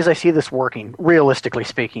two ways I see this working, realistically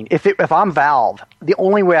speaking. If I'm Valve, the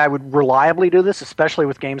only way I would reliably do this, especially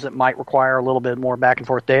with games that might require a little bit more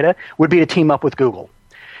back-and-forth data, would be to team up with Google.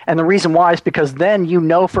 And the reason why is because then you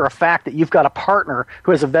know for a fact that you've got a partner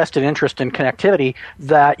who has a vested interest in connectivity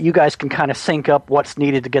that you guys can kind of sync up what's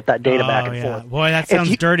needed to get that data back and forth. Boy, that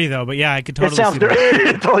sounds dirty, though, but yeah, I could totally see that.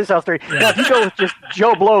 It totally sounds dirty. Yeah. Now, if you go with just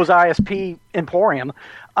Joe Blow's ISP Emporium,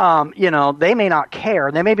 they may not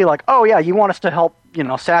care. They may be like, oh, yeah, you want us to help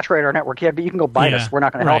saturate our network. Yeah, but you can go bite us. We're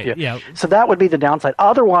not going to help you. Yeah. So that would be the downside.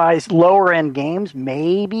 Otherwise, lower-end games,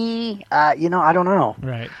 maybe. I don't know.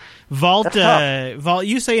 Right. Vault,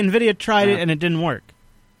 you say NVIDIA tried it and it didn't work.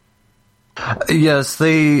 Yes,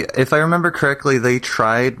 if I remember correctly, they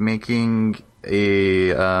tried making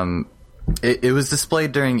a, it was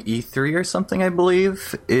displayed during E3 or something, I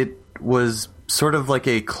believe. It was sort of like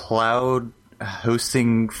a cloud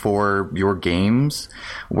hosting for your games,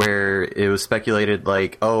 where it was speculated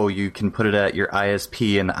like, oh, you can put it at your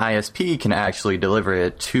ISP and the ISP can actually deliver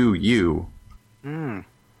it to you.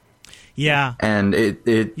 Yeah. And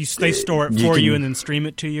they store it for you and then stream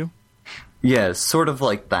it to you? Yeah, sort of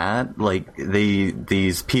like that. Like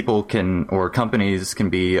these people or companies can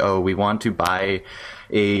be, we want to buy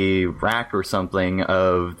a rack or something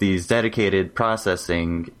of these dedicated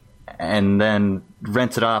processing and then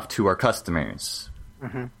rent it off to our customers.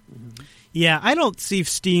 Mm-hmm. Mm-hmm. Yeah, I don't see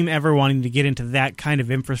Steam ever wanting to get into that kind of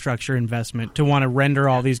infrastructure investment to want to render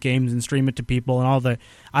all these games and stream it to people and all the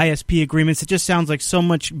ISP agreements. It just sounds like so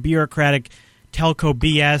much bureaucratic telco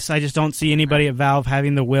BS. I just don't see anybody at Valve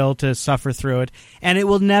having the will to suffer through it. And it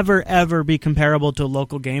will never, ever be comparable to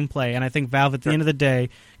local gameplay. And I think Valve, at the end of the day,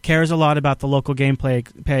 cares a lot about the local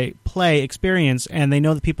gameplay play experience, and they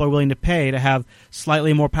know that people are willing to pay to have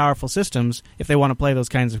slightly more powerful systems if they want to play those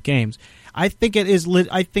kinds of games. I think it is.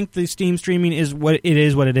 I think the Steam streaming is what it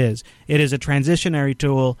is. What it is. It is a transitionary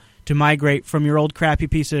tool to migrate from your old crappy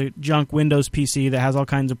piece of junk Windows PC that has all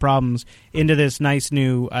kinds of problems into this nice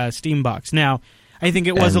new Steam box. Now, I think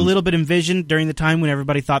it was a little bit envisioned during the time when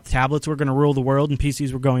everybody thought tablets were going to rule the world and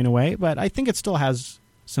PCs were going away, but I think it still has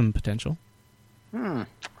some potential.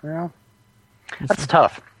 Well, that's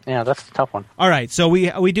tough. Yeah, that's a tough one. All right, so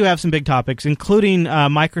we do have some big topics, including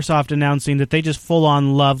Microsoft announcing that they just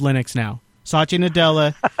full-on love Linux now. Satya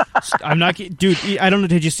Nadella, I'm not, dude. I don't know.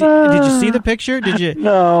 Did you see the picture? Did you?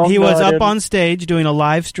 No. He was up on stage doing a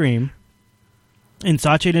live stream, and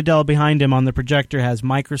Satya Nadella behind him on the projector has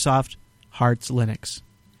Microsoft Hearts Linux.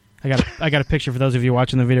 I got a picture for those of you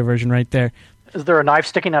watching the video version right there. Is there a knife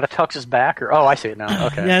sticking out of Tux's back? Or I see it now.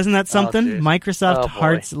 Okay. Yeah, isn't that something? Microsoft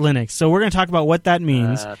Hearts Linux. So we're going to talk about what that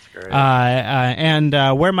means, that's great. and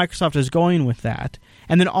where Microsoft is going with that,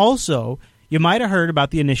 and then also. You might have heard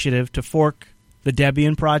about the initiative to fork the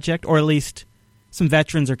Debian project, or at least some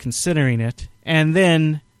veterans are considering it, and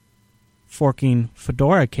then forking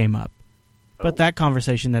Fedora came up. But that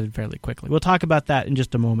conversation ended fairly quickly. We'll talk about that in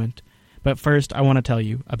just a moment. But first, I want to tell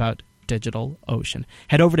you about DigitalOcean.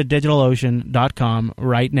 Head over to DigitalOcean.com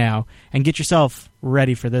right now and get yourself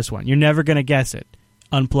ready for this one. You're never going to guess it.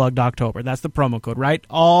 Unplugged October. That's the promo code, right?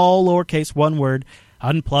 All lowercase, one word.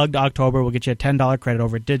 Unplugged October will get you a $10 credit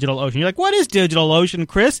over at DigitalOcean. You're like, what is DigitalOcean,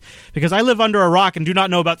 Chris? Because I live under a rock and do not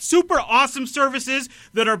know about super awesome services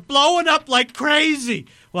that are blowing up like crazy.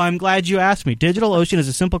 Well, I'm glad you asked me. DigitalOcean is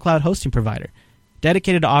a simple cloud hosting provider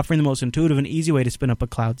dedicated to offering the most intuitive and easy way to spin up a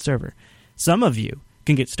cloud server. Some of you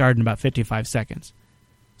can get started in about 55 seconds.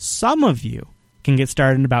 Some of you can get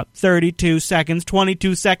started in about 32 seconds,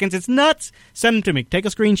 22 seconds. It's nuts. Send them to me. Take a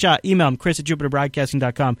screenshot. Email them,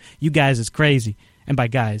 chris@jupiterbroadcasting.com. You guys is crazy. And by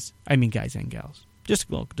guys, I mean guys and gals. Just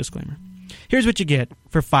a little disclaimer. Here's what you get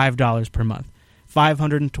for $5 per month.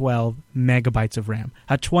 512 megabytes of RAM,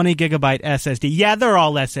 a 20 gigabyte SSD. Yeah, they're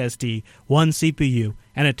all SSD. One CPU,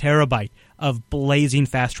 and a terabyte of blazing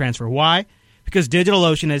fast transfer. Why? Because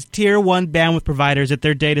DigitalOcean has Tier 1 bandwidth providers at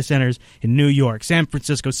their data centers in New York, San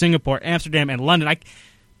Francisco, Singapore, Amsterdam, and London.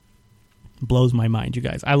 Blows my mind, you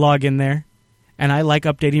guys. I log in there, and I like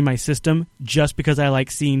updating my system just because I like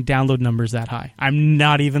seeing download numbers that high. I'm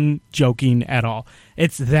not even joking at all.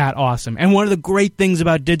 It's that awesome. And one of the great things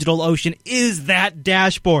about DigitalOcean is that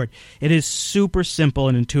dashboard. It is super simple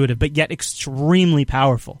and intuitive, but yet extremely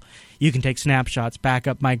powerful. You can take snapshots,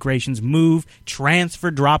 backup migrations, move, transfer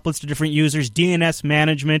droplets to different users, DNS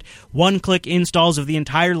management, one-click installs of the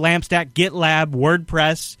entire LAMP stack, GitLab,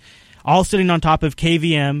 WordPress, all sitting on top of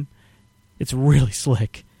KVM. It's really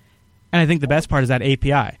slick. And I think the best part is that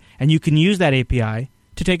API. And you can use that API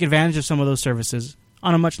to take advantage of some of those services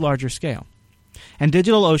on a much larger scale. And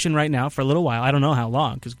DigitalOcean right now, for a little while, I don't know how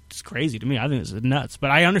long, because it's crazy to me. I think this is nuts. But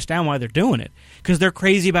I understand why they're doing it, because they're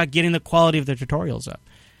crazy about getting the quality of their tutorials up.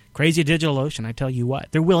 Crazy DigitalOcean, I tell you what.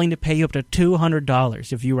 They're willing to pay you up to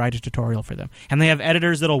 $200 if you write a tutorial for them. And they have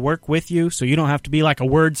editors that'll work with you, so you don't have to be like a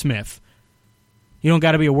wordsmith. You don't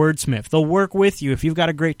got to be a wordsmith. They'll work with you. If you've got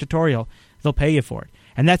a great tutorial, they'll pay you for it.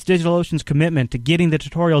 And that's DigitalOcean's commitment to getting the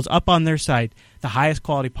tutorials up on their site the highest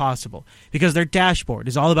quality possible. Because their dashboard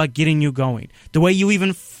is all about getting you going. The way you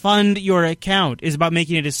even fund your account is about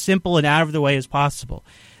making it as simple and out of the way as possible.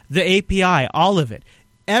 The API, all of it.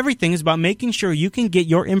 Everything is about making sure you can get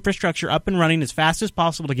your infrastructure up and running as fast as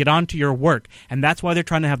possible to get onto your work. And that's why they're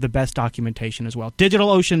trying to have the best documentation as well.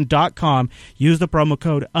 DigitalOcean.com. Use the promo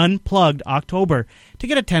code UNPLUGGEDOctober to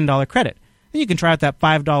get a $10 credit. Then you can try out that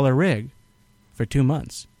 $5 rig for 2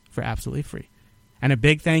 months for absolutely free. And a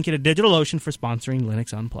big thank you to DigitalOcean for sponsoring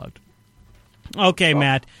Linux Unplugged. Okay,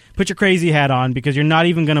 Matt, put your crazy hat on because you're not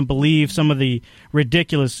even going to believe some of the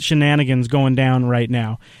ridiculous shenanigans going down right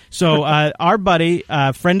now. So our buddy,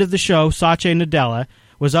 friend of the show, Satya Nadella,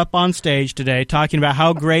 was up on stage today talking about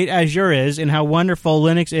how great Azure is and how wonderful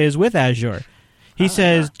Linux is with Azure. He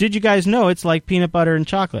says, did you guys know it's like peanut butter and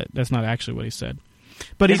chocolate? That's not actually what he said.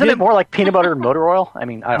 But Isn't it more like peanut butter and motor oil? I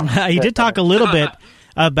mean, I don't know. He did talk a little bit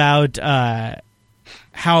about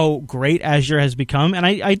how great Azure has become, and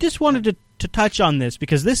I just wanted to touch on this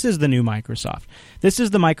because this is the new Microsoft. This is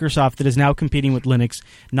the Microsoft that is now competing with Linux,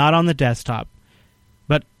 not on the desktop,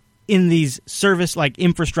 but in these service-like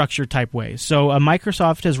infrastructure-type ways. So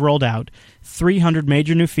Microsoft has rolled out 300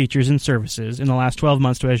 major new features and services in the last 12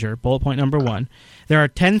 months to Azure. Bullet point number 1. There are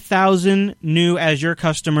 10,000 new Azure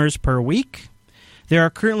customers per week. There are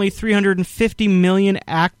currently 350 million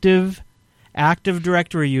active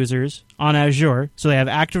Directory users on Azure, so they have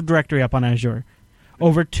Active Directory up on Azure.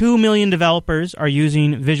 Over 2 million developers are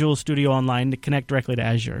using Visual Studio Online to connect directly to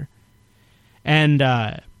Azure.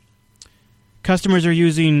 And customers are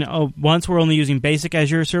using, once we're only using basic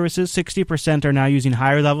Azure services, 60% are now using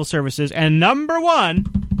higher level services. And number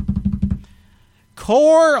 1,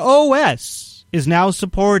 Core OS is now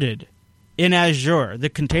supported in Azure. The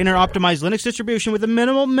container-optimized Linux distribution with a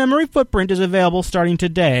minimal memory footprint is available starting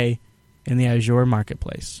today in the Azure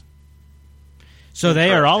Marketplace. So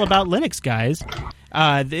they are all about Linux, guys.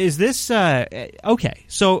 Is this okay?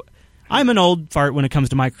 So I'm an old fart when it comes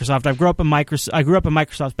to Microsoft. I grew up in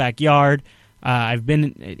Microsoft's backyard. I've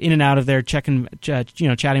been in and out of there, chatting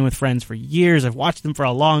with friends for years. I've watched them for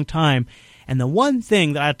a long time. And the one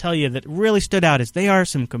thing that I'll tell you that really stood out is they are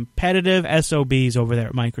some competitive SOBs over there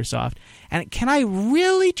at Microsoft. And can I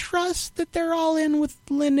really trust that they're all in with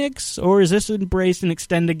Linux? Or is this embrace and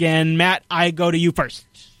extend again? Matt, I go to you first.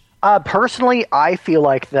 Personally, I feel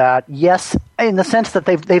like that, yes, in the sense that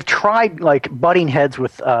they've tried like butting heads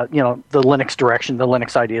with the Linux direction, the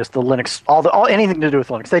Linux ideas, the Linux, anything to do with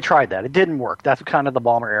Linux. They tried that. It didn't work. That's kind of the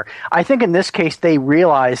Ballmer error. I think in this case they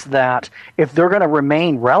realized that if they're going to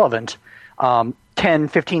remain relevant 10,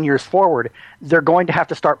 15 years forward, they're going to have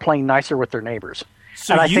to start playing nicer with their neighbors.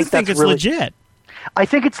 So and you think it's really legit? I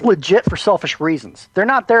think it's legit for selfish reasons. They're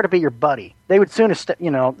not there to be your buddy. They would soon,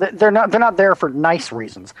 they're not there for nice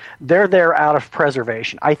reasons. They're there out of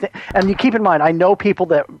preservation. I think, and you keep in mind, I know people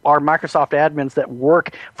that are Microsoft admins that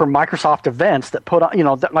work for Microsoft events that put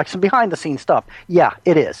on, like some behind the scenes stuff. Yeah,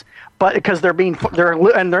 it is. But because they're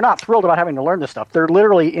not thrilled about having to learn this stuff. They're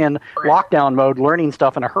literally in lockdown mode, learning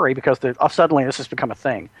stuff in a hurry because suddenly this has become a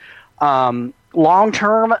thing. Long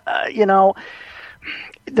term,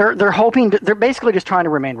 they're hoping they're basically just trying to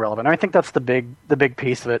remain relevant. I think that's the big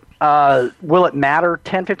piece of it. Will it matter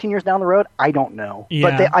 10, 15 years down the road? I don't know.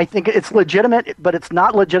 Yeah. But I think it's legitimate, but it's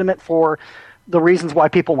not legitimate for the reasons why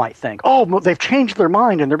people might think, oh, they've changed their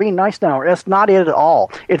mind and they're being nice now. It's not it at all.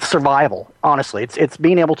 It's survival, honestly. It's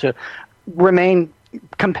being able to remain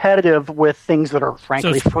competitive with things that are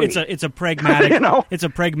frankly free. It's a pragmatic it's a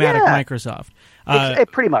pragmatic Microsoft.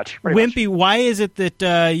 Pretty much. Wimpy, why is it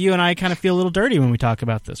that you and I kind of feel a little dirty when we talk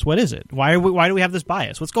about this? What is it? Why do we have this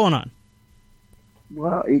bias? What's going on?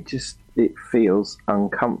 Well, it feels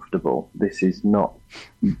uncomfortable. This is not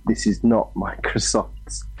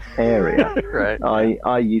Microsoft's area. Right.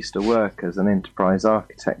 I used to work as an enterprise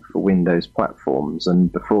architect for Windows platforms, and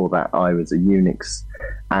before that I was a Unix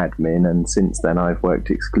admin, and since then I've worked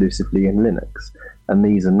exclusively in Linux, and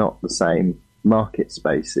these are not the same market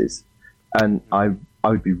spaces. And I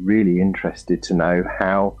would be really interested to know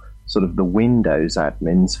how sort of the Windows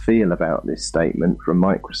admins feel about this statement from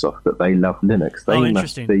Microsoft that they love Linux. They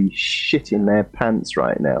must be shitting their pants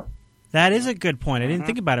right now. That is a good point. I didn't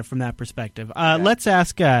think about it from that perspective. Let's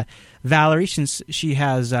ask Valerie, since she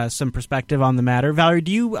has some perspective on the matter. Valerie,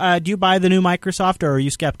 do you buy the new Microsoft, or are you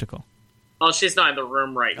skeptical? Well, she's not in the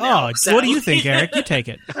room right now. Oh, so what do you think, Eric? You take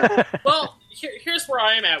it. Well, here's where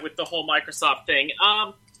I am at with the whole Microsoft thing.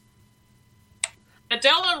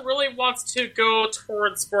 Nadella really wants to go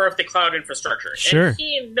towards more of the cloud infrastructure. Sure. And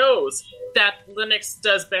he knows that Linux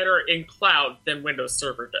does better in cloud than Windows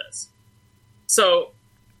Server does. So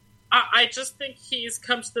I just think he's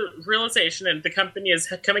come to the realization, and the company is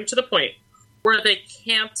coming to the point where they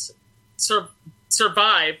can't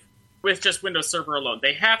survive with just Windows Server alone.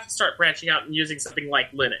 They have to start branching out and using something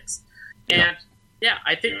like Linux. And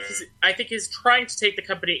I think he's trying to take the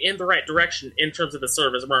company in the right direction in terms of the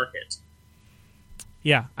service market.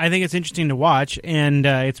 Yeah, I think it's interesting to watch, and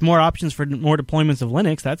it's more options for more deployments of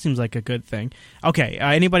Linux. That seems like a good thing. Okay,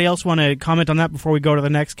 anybody else want to comment on that before we go to the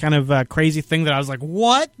next kind of crazy thing that I was like,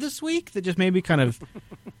 what, this week? That just made me kind of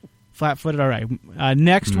flat-footed. All right,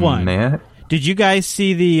 next one. Matt? Did you guys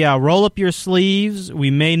see the roll up your sleeves, we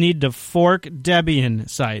may need to fork Debian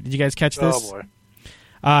site? Did you guys catch this? Oh, boy.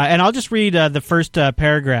 And I'll just read the first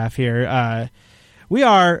paragraph here. We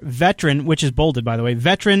are veteran, which is bolded, by the way,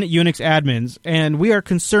 veteran Unix admins, and we are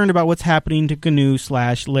concerned about what's happening to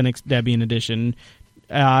GNU/Linux Debian Edition,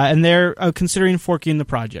 and they're considering forking the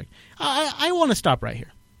project. I want to stop right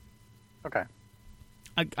here. Okay.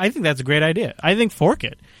 I think that's a great idea. I think fork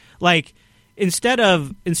it. Like, instead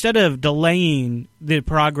of delaying the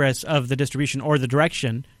progress of the distribution or the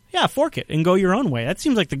direction, fork it and go your own way.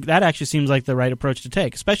 That actually seems like the right approach to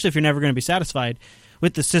take, especially if you're never going to be satisfied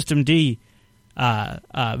with the systemd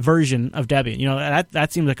version of Debian.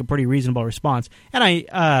 That seems like a pretty reasonable response, and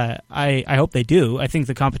I hope they do. I think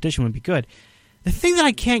the competition would be good. The thing that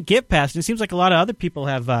I can't get past, and it seems like a lot of other people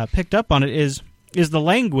have picked up on it, is the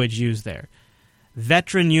language used there.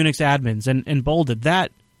 Veteran Unix admins and bolded.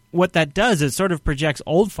 That what that does is sort of projects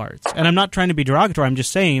old farts, and I'm not trying to be derogatory. I'm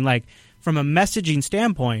just saying, like, from a messaging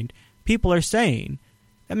standpoint, people are saying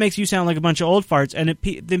that makes you sound like a bunch of old farts, and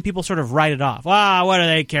then people sort of write it off. What do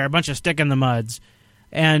they care? A bunch of stick in the muds.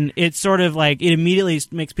 And it's sort of like, it immediately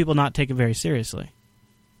makes people not take it very seriously.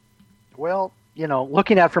 Well,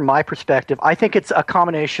 looking at it from my perspective, I think it's a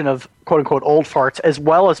combination of quote-unquote old farts as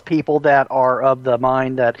well as people that are of the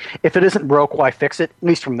mind that if it isn't broke, why fix it, at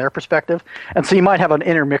least from their perspective. And so you might have an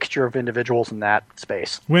intermixture of individuals in that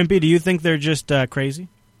space. Wimpy, do you think they're just crazy?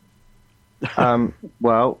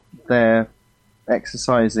 Well, they're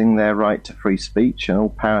exercising their right to free speech and all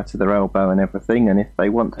power to their elbow and everything, and if they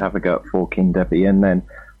want to have a go at forking Debian, then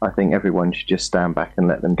I think everyone should just stand back and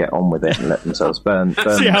let them get on with it and let themselves burn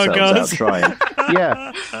See how it themselves goes. out trying.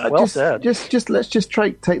 Yeah. Well said. Let's just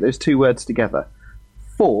take those two words together.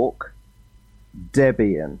 Fork,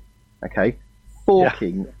 Debian. Okay?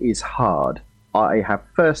 Forking is hard. I have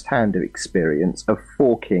first-hand experience of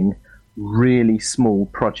forking really small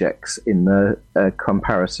projects in the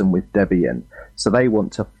comparison with Debian. So they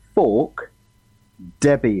want to fork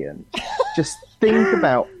Debian. Just think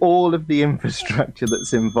about all of the infrastructure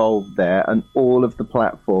that's involved there and all of the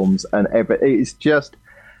platforms and everything. It's just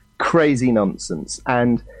crazy nonsense.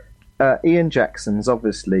 And Ian Jackson's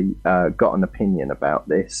obviously got an opinion about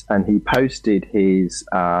this, and he posted his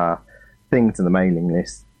thing to the mailing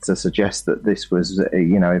list to suggest that this was,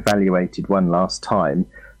 evaluated one last time,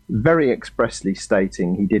 very expressly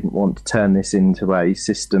stating he didn't want to turn this into a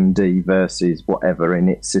System D versus whatever in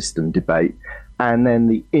its system debate. And then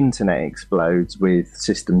the internet explodes with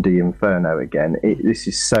System D Inferno again. This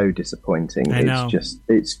is so disappointing. I know.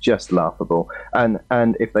 It's just laughable. And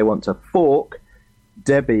if they want to fork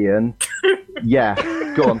Debian, yeah,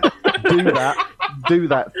 go on, do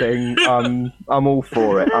that thing. I'm all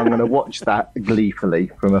for it. I'm going to watch that gleefully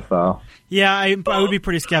from afar. Yeah, I would be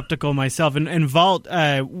pretty skeptical myself. And Vault,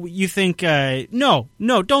 you think no,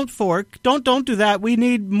 don't fork, don't do that. We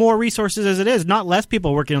need more resources as it is, not less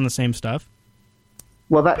people working on the same stuff.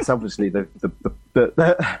 Well, that's obviously the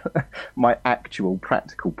my actual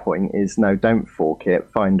practical point is no, don't fork it.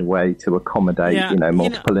 Find a way to accommodate,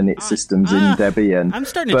 multiple init systems in Debian. I'm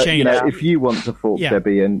starting to change. If you want to fork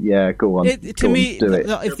Debian, go on. To me, do it.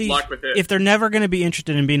 If they're never going to be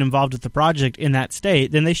interested in being involved with the project in that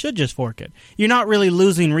state, then they should just fork it. You're not really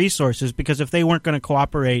losing resources because if they weren't going to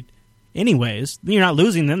cooperate anyways, you're not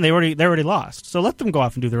losing them. They're already lost. So let them go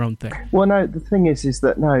off and do their own thing. Well, no, the thing is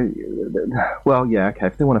that no. Well, yeah, okay.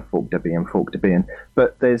 If they want to fork Debian.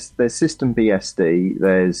 But there's System BSD.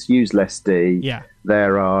 There's UseLessD. Yeah.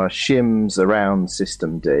 There are shims around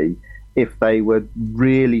System D. If they were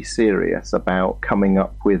really serious about coming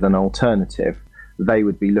up with an alternative, they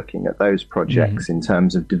would be looking at those projects in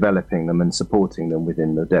terms of developing them and supporting them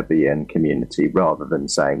within the Debian community rather than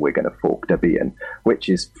saying we're going to fork Debian, which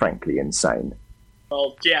is frankly insane.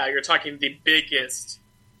 Well, yeah, you're talking the biggest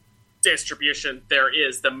distribution there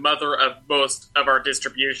is, the mother of most of our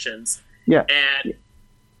distributions. Yeah. And,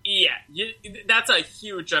 that's a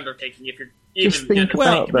huge undertaking if you're Just even think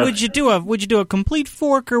about that. Would you do a complete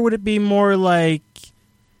fork, or would it be more like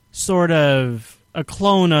sort of a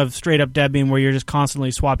clone of straight up Debian where you're just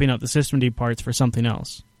constantly swapping out the System D parts for something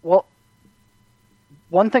else? Well,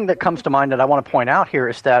 one thing that comes to mind that I want to point out here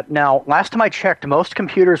is that now, last time I checked, most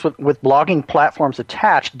computers with blogging platforms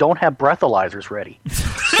attached don't have breathalyzers ready.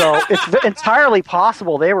 So it's entirely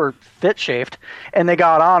possible they were fit-chafed and they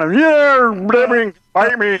got on and,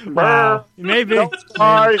 bite me, maybe. No,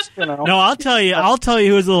 I'll tell you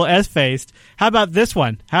who was a little S-faced. How about this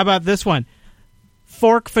one?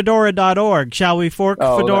 Forkfedora.org. Shall we fork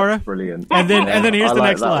Fedora? That's brilliant. And then here's the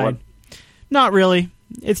next line. One. Not really.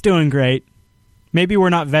 It's doing great. Maybe we're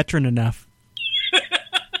not veteran enough.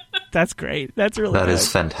 That's great. That's really That good.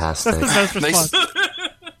 is fantastic. That's the best response.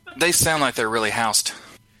 They sound like they're really housed.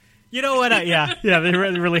 You know what? They're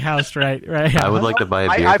really housed, right? I would like to buy a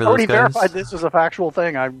beer for I've those already guys. verified this was a factual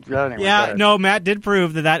thing. Matt did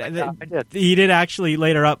prove that I did. He did actually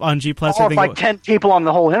later up on G+. I think like 10 people on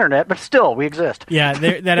the whole internet, but still, we exist. Yeah,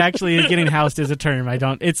 that actually is getting housed as a term.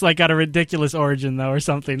 It's like got a ridiculous origin though, or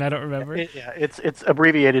something. I don't remember. It's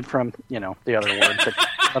abbreviated from the other word.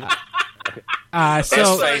 Seeing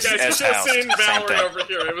Valerie over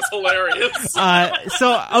here, it was hilarious.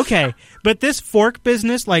 Okay, but this fork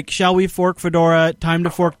business, like, shall we fork Fedora? Time to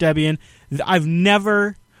fork Debian. I've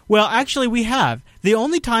never. Well, actually, we have. The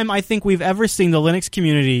only time I think we've ever seen the Linux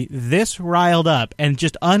community this riled up and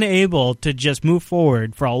just unable to just move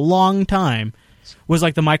forward for a long time was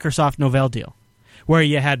like the Microsoft Novell deal, where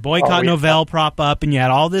you had boycott Novell prop up and you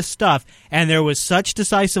had all this stuff, and there was such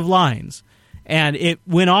decisive lines, and it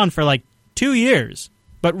went on for like 2 years,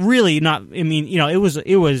 but really not. I mean, it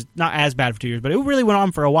was not as bad for 2 years, but it really went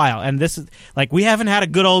on for a while. And this is like, we haven't had a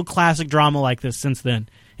good old classic drama like this since then.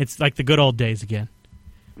 It's like the good old days again.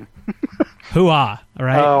 Hoo-ah! All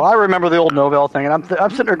right. Oh, I remember the old Novell thing, and I'm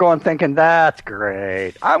sitting there thinking, that's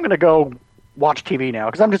great. I'm going to go watch TV now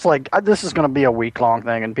because I'm just like, this is going to be a week-long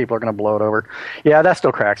thing and people are going to blow it over. Yeah, that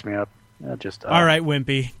still cracks me up. All right,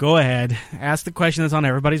 Wimpy, go ahead. Ask the question that's on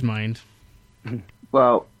everybody's mind.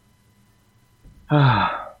 Well,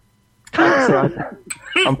 I'm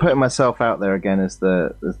putting myself out there again as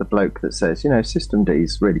the bloke that says, System D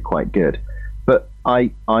is really quite good. But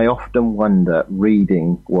I often wonder,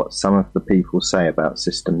 reading what some of the people say about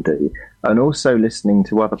System D, and also listening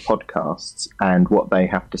to other podcasts and what they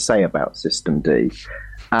have to say about System D,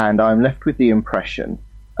 and I'm left with the impression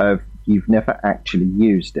of you've never actually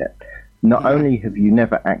used it. Not only have you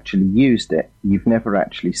never actually used it, you've never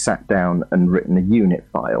actually sat down and written a unit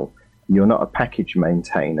file. You're not a package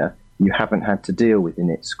maintainer. You haven't had to deal with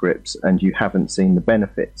init scripts, and you haven't seen the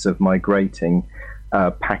benefits of migrating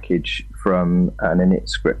a package from an init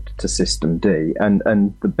script to System D, and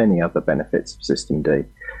the many other benefits of System D.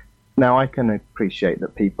 Now, I can appreciate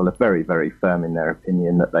that people are very, very firm in their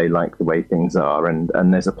opinion that they like the way things are, and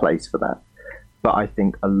there's a place for that. But I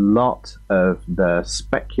think a lot of the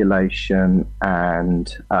speculation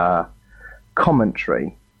and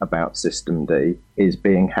commentary about System D is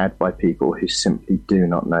being had by people who simply do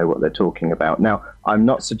not know what they're talking about. Now, I'm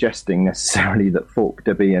not suggesting necessarily that Fork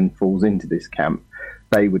Debian falls into this camp.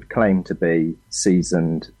 They would claim to be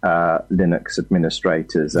seasoned Linux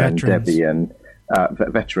administrators and Debian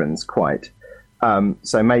veterans quite.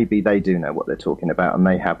 So maybe they do know what they're talking about, and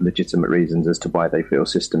they have legitimate reasons as to why they feel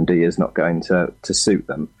System D is not going to suit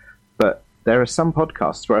them. But there are some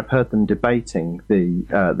podcasts where I've heard them debating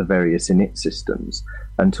the various init systems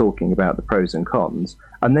and talking about the pros and cons,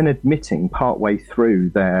 and then admitting partway through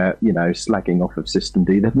their slagging off of System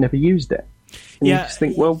D they've never used it. And you just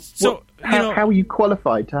think, well, how are you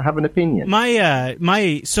qualified to have an opinion?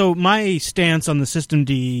 My stance on the System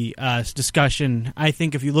D discussion, I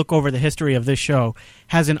think if you look over the history of this show,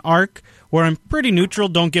 has an arc where I'm pretty neutral,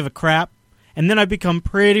 don't give a crap, and then I become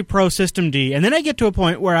pretty pro System D, and then I get to a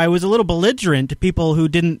point where I was a little belligerent to people who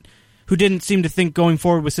didn't seem to think going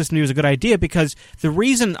forward with System D was a good idea, because the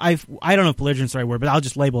reason I don't know if belligerent's the right word, but I'll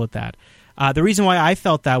just label it that. The reason why I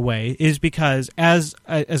felt that way is because as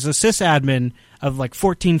a sysadmin of like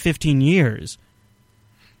 14, 15 years,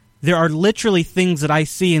 there are literally things that I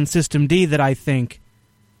see in System D that I think,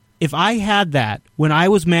 if I had that when I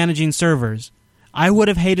was managing servers, I would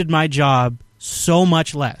have hated my job so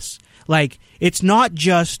much less. Like, it's not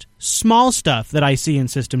just small stuff that I see in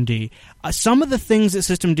System D. Some of the things that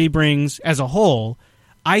System D brings as a whole,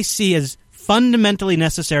 I see as fundamentally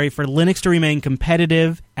necessary for Linux to remain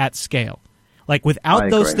competitive at scale. Like, without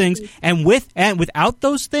those things, and without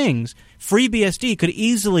those things, FreeBSD could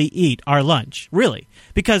easily eat our lunch, really,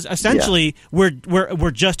 because essentially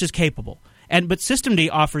we're just as capable. But System D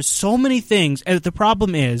offers so many things, and the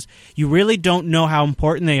problem is you really don't know how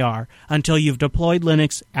important they are until you've deployed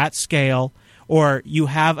Linux at scale, or you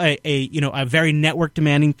have a very network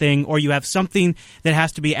demanding thing, or you have something that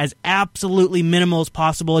has to be as absolutely minimal as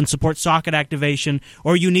possible and support socket activation,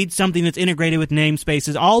 or you need something that's integrated with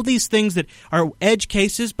namespaces. All these things that are edge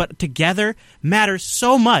cases, but together matter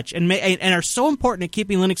so much and are so important at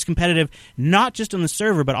keeping Linux competitive, not just on the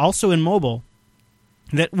server but also in mobile.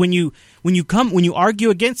 That when you argue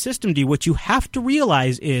against System D, what you have to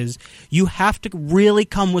realize is you have to really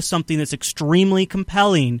come with something that's extremely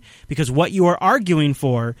compelling, because what you are arguing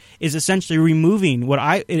for is essentially removing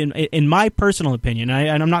what in my personal opinion,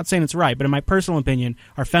 and I'm not saying it's right, but in my personal opinion,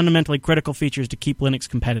 are fundamentally critical features to keep Linux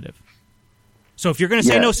competitive. So if you're going to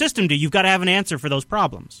say no System D, you've got to have an answer for those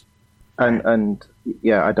problems. And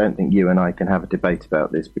I don't think you and I can have a debate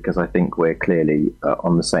about this, because I think we're clearly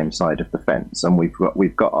on the same side of the fence, and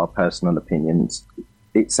we've got our personal opinions.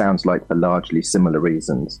 It sounds like for largely similar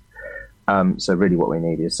reasons. So really, what we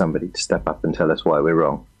need is somebody to step up and tell us why we're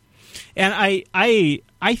wrong. And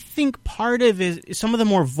I think part of it is some of the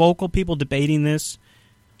more vocal people debating this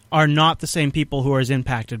are not the same people who are as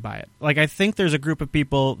impacted by it. Like, I think there's a group of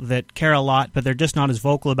people that care a lot, but they're just not as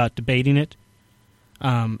vocal about debating it.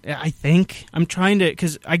 I think I'm trying to,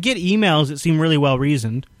 because I get emails that seem really well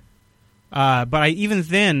reasoned, but even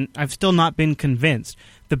then, I've still not been convinced.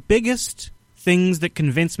 The biggest things that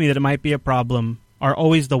convince me that it might be a problem are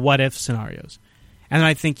always the what if scenarios, and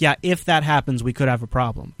I think, if that happens, we could have a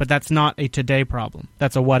problem. But that's not a today problem.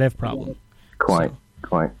 That's a what if problem. Quite.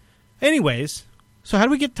 Anyways. So how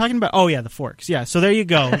do we get talking about... Oh, yeah, the forks. Yeah, so there you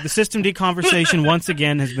go. The System D conversation, once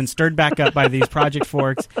again, has been stirred back up by these project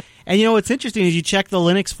forks. And, what's interesting is you check the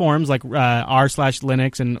Linux forums, like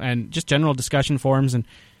r/Linux and just general discussion forums, and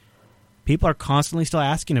people are constantly still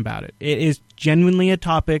asking about it. It is genuinely a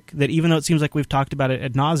topic that, even though it seems like we've talked about it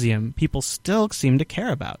ad nauseum, people still seem to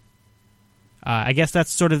care about. I guess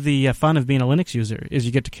that's sort of the fun of being a Linux user, is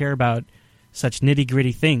you get to care about such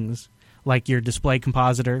nitty-gritty things like your display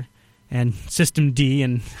compositor and System D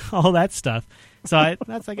and all that stuff. So I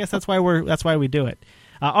guess that's why we do it.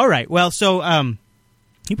 All right. Well, so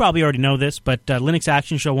you probably already know this, but Linux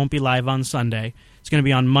Action Show won't be live on Sunday. It's going to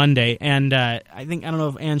be on Monday, and I don't know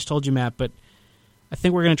if Ange told you, Matt, but I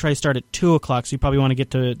think we're going to try to start at 2:00, so you probably want to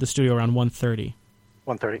get to the studio around 1:30.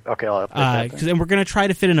 1:30. Okay, I'll update that. And we're going to try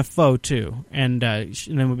to fit in a faux too, and then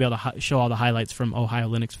we'll be able to show all the highlights from Ohio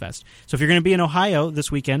Linux Fest. So if you're going to be in Ohio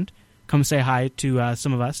this weekend, come say hi to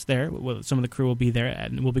some of us there. Some of the crew will be there,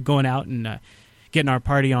 and we'll be going out and getting our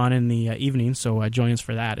party on in the evening. So join us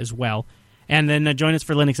for that as well. And then join us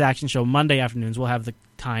for Linux Action Show Monday afternoons. We'll have the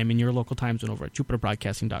time in your local time zone over at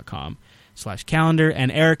jupiterbroadcasting.com/calendar.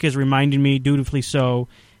 And Eric is reminding me, dutifully so,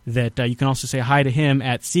 that you can also say hi to him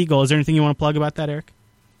at Seagull. Is there anything you want to plug about that, Eric?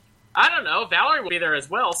 I don't know. Valerie will be there as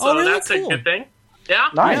well, so really? That's cool. a good thing. Yeah.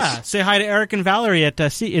 Nice. Yeah. Say hi to Eric and Valerie at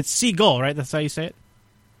it's Seagull, right? That's how you say it?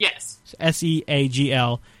 Yes.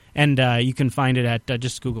 SEAGL. And you can find it at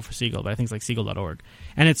just Google for Seagull, but I think it's like Seagull.org.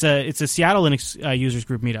 And it's a Seattle Linux users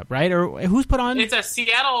group meetup, right? Or who's put on? It's a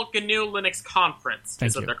Seattle GNU Linux conference.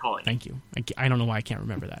 Is what they're calling it. Thank you. I don't know why I can't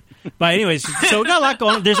remember that. But anyways, so we got a lot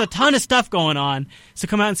going on. There's a ton of stuff going on. So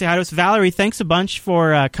come out and say hi to us. Valerie, thanks a bunch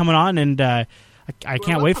for coming on, and I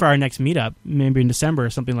can't wait for our next meetup, maybe in December or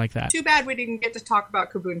something like that. Too bad we didn't get to talk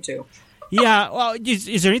about Kubuntu. Yeah. Well,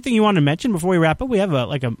 is there anything you want to mention before we wrap up? We have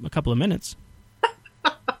a couple of minutes.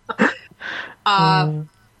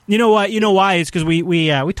 You know what? You know why? It's because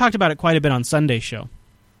we talked about it quite a bit on Sunday's show.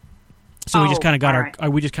 So we just kind of got our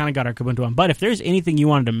Kubuntu on. But if there's anything you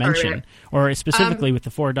wanted to mention, or specifically with the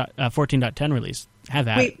 14.10 release, have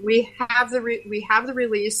that. We have the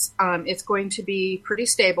release. It's going to be pretty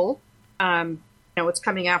stable. It's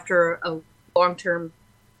coming after a long-term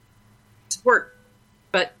support,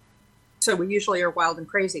 but so we usually are wild and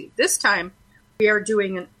crazy. This time, we are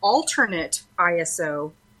doing an alternate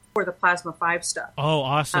ISO for the Plasma 5 stuff. Oh,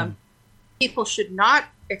 awesome. People should not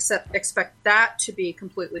expect that to be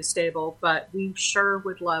completely stable, but we sure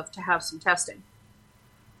would love to have some testing.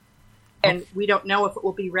 And we don't know if it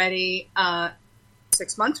will be ready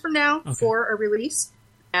 6 months from now for a release,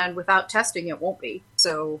 and without testing, it won't be.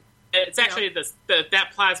 So it's actually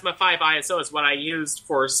that Plasma 5 ISO is what I used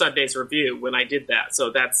for Sunday's review when I did that.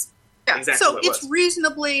 So that's exactly so what it was. It's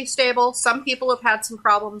reasonably stable. Some people have had some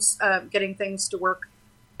problems getting things to work,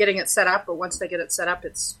 getting it set up, but once they get it set up,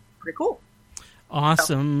 it's pretty cool.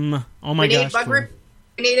 Awesome. So, oh my gosh.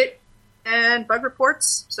 We need it and bug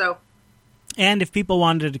reports. So, and if people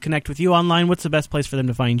wanted to connect with you online, what's the best place for them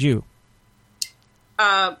to find you?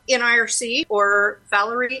 In IRC or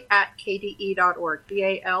Valerie at kde.org.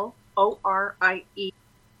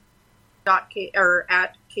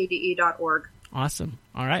 VALORIE.KDE.org. Awesome.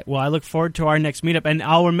 All right. Well, I look forward to our next meetup, and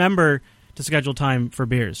I'll remember to schedule time for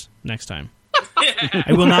beers next time.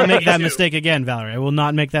 I will not make that mistake again, Valerie. I will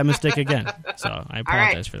not make that mistake again. So I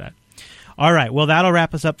apologize for that. All right. Well, that'll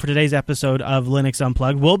wrap us up for today's episode of Linux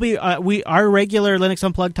Unplugged. We'll be our regular Linux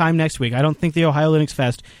Unplugged time next week. I don't think the Ohio Linux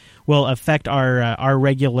Fest will affect our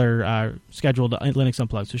regular scheduled Linux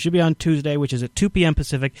Unplugged. So it should be on Tuesday, which is at 2 p.m.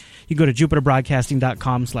 Pacific. You go to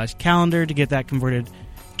jupiterbroadcasting.com/calendar to get that converted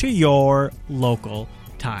to your local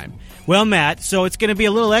time. Well, Matt, so it's going to be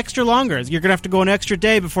a little extra longer. You're going to have to go an extra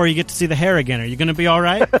day before you get to see the hair again. Are you going to be all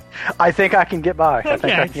right? I think I can get by.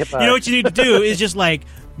 Okay. You know what you need to do is just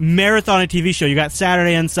marathon a TV show. You got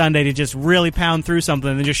Saturday and Sunday to just really pound through something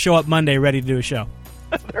and then just show up Monday ready to do a show.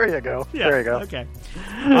 There you go. Yeah, there you go. Okay.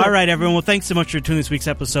 All right, everyone. Well, thanks so much for tuning this week's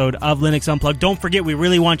episode of Linux Unplugged. Don't forget, we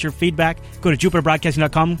really want your feedback. Go to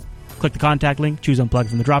jupiterbroadcasting.com. Click the contact link, choose Unplugged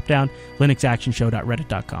from the drop-down.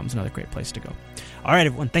 linuxactionshow.reddit.com is another great place to go. All right,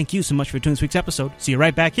 everyone, thank you so much for tuning this week's episode. See you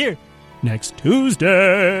right back here next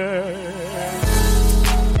Tuesday.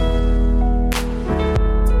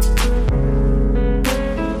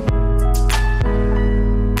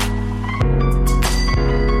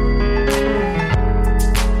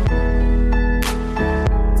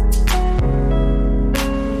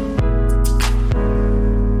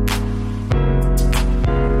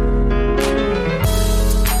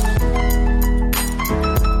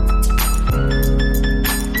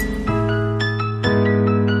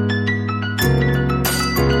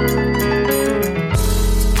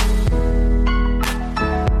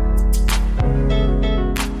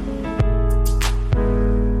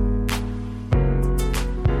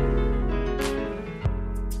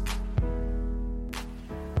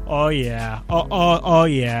 Oh,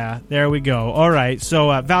 yeah. There we go. All right.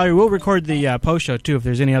 So, Valerie, we'll record the post-show, too, if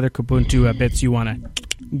there's any other Kubuntu bits you want to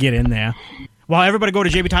get in there. Well, everybody go to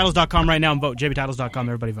jbtitles.com right now and vote. jbtitles.com,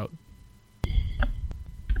 everybody vote.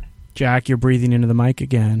 Jack, you're breathing into the mic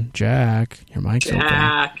again. Jack, your mic's open.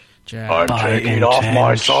 Jack. I'm taking off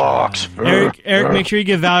my socks. Eric, make sure you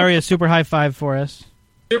give Valerie a super high five for us.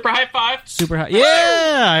 Super high five? Super high.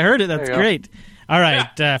 Yeah, I heard it. That's great. All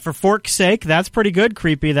right, for fork's sake, that's pretty good,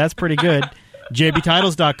 Creepy. That's pretty good.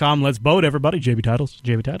 JBTitles.com. Let's vote, everybody. JB Titles.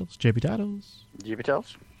 JB Titles. JB Titles. JB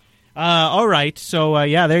Titles. All right, so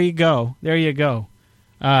there you go. There you go.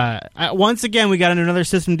 Once again, we got into another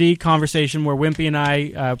System D conversation where Wimpy and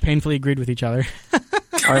I painfully agreed with each other.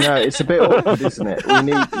 I know, it's a bit awkward, isn't it?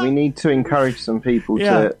 We need to encourage some people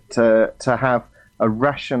to have a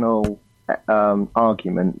rational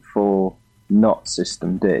argument for not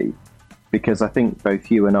System D, because I think both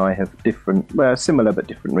you and I have similar but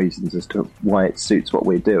different reasons as to why it suits what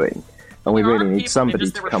we're doing, and we really need somebody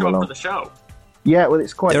to come along. For the show. Yeah, well,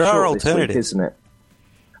 it's quite there short are alternatives, this week, isn't it?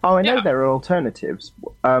 Oh, I know there are alternatives,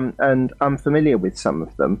 and I'm familiar with some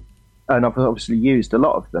of them, and I've obviously used a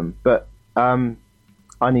lot of them, but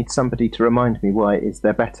I need somebody to remind me why it is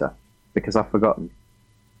they're better, because I've forgotten.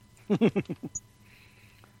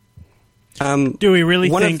 Do we really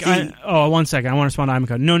think... one second, I want to respond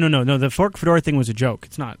to Imco. No, the Fork Fedora thing was a joke.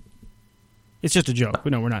 It's not. It's just a joke.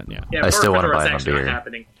 No, we're not, I still want to buy my beer.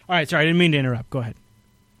 All right, sorry, I didn't mean to interrupt. Go ahead.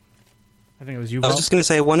 I think it was you. I was just going to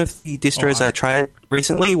say, one of the distros I tried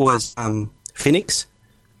recently was Phoenix.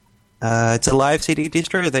 It's a live CD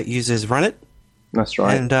distro that uses Runit. That's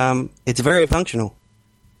right. And it's very functional.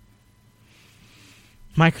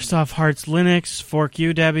 Microsoft Hearts Linux, Fork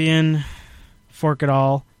U Debian, Fork it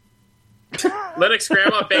all. Linux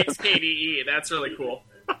Grandma bakes KDE. That's really cool.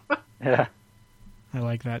 Yeah. I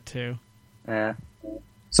like that too. Yeah.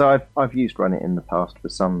 So I've used Runit in the past for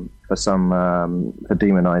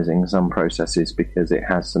demonizing some processes because it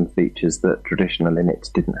has some features that traditional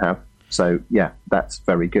Linux didn't have. So yeah, that's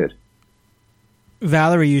very good.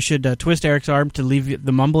 Valerie, you should twist Eric's arm to leave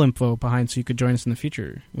the mumble info behind so you could join us in the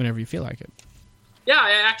future whenever you feel like it. Yeah,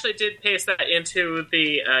 I actually did paste that into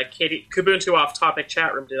the Kubuntu off-topic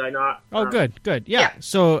chat room, did I not? Oh, good. Yeah.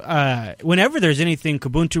 So whenever there's anything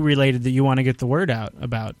Kubuntu related that you want to get the word out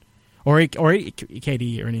about, or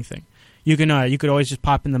KDE or anything, you could always just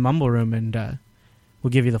pop in the mumble room and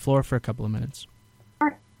we'll give you the floor for a couple of minutes.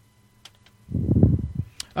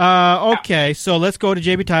 Okay, so let's go to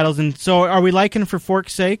JB Titles. And so are we liking For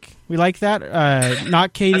Fork's Sake? We like that?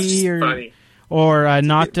 Not KDE or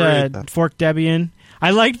not Fork Debian? I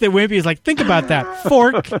liked that Wimpy is like, think about that.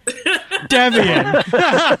 Fork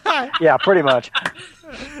Debian. Yeah, pretty much.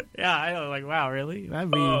 Yeah, I was like, wow, really? That'd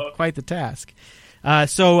be quite the task.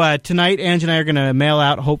 So tonight, Ange and I are going to mail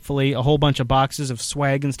out, hopefully, a whole bunch of boxes of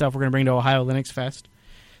swag and stuff we're going to bring to Ohio Linux Fest.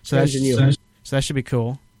 So that should be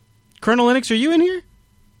cool. Colonel Linux, are you in here?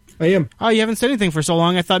 I am. Oh, you haven't said anything for so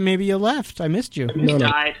long. I thought maybe you left. I missed you. No.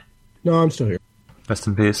 Died. No, I'm still here. Rest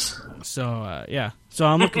in peace. So, yeah. So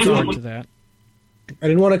I'm looking forward to that. I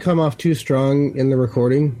didn't want to come off too strong in the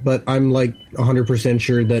recording, but I'm like 100%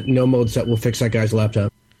 sure that no mode set will fix that guy's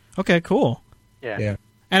laptop. Okay, cool. Yeah.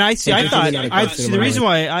 And I thought the reason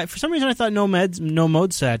why for some reason I thought no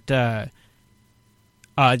mode set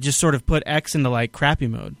just sort of put X into like crappy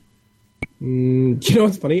mode. You know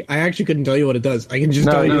what's funny? I actually couldn't tell you what it does. I can just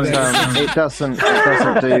tell you that it doesn't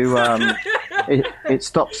do. It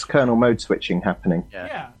stops kernel mode switching happening.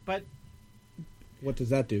 Yeah, but what does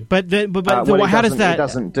that do? But how does that? It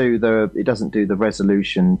doesn't do the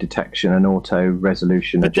resolution detection and auto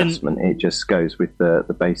resolution adjustment. It just goes with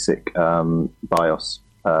the basic BIOS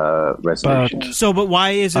resolution. But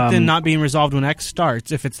why is it then not being resolved when X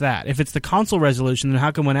starts? If it's the console resolution, then how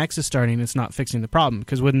come when X is starting, it's not fixing the problem?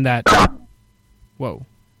 Because wouldn't that? Whoa.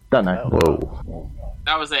 Don't know. Whoa.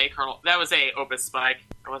 That was a Opus spike.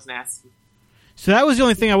 I wasn't asking. So that was the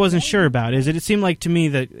only thing I wasn't sure about. Is it seemed like to me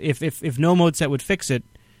that if no mode set would fix it,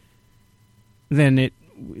 then it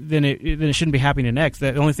shouldn't be happening in X.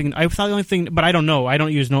 The only thing, but I don't know. I don't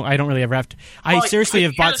really ever have to. I seriously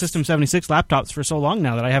have bought System 76 laptops for so long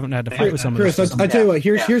now that I haven't had to fight with some of them. I tell you what.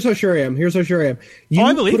 Here's how sure I am.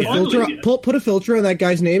 I believe you. Put a filter on that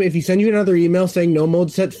guy's name. If he sends you another email saying no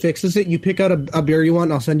mode set fixes it, you pick out a beer you want,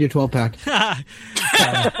 and I'll send you a 12-pack.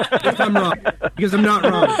 If I'm wrong, because I'm not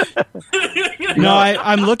wrong. No,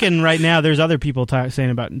 I'm looking right now. There's other people talking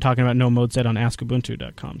about no mode set on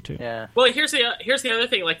AskUbuntu.com too. Yeah. Well, here's the other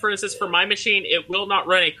thing. Like, for instance, for my machine, it will not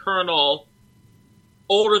run a kernel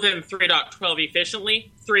older than 3.12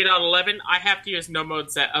 efficiently. 3.11, I have to use no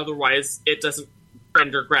mode set, otherwise it doesn't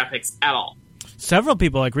render graphics at all. Several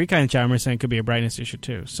people, like Rika in the chat room, are saying it could be a brightness issue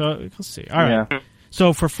too. So we'll see. All right. Yeah.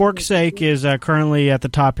 So for Fork's Sake is currently at the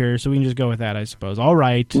top here, so we can just go with that, I suppose. All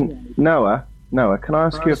right. Noah, can I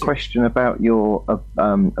ask you a question about your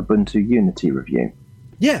Ubuntu Unity review?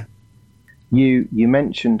 Yeah. You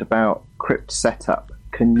mentioned about crypt setup.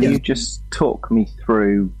 Can you just talk me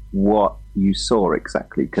through what you saw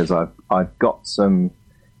exactly? Because I've got some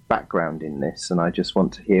background in this, and I just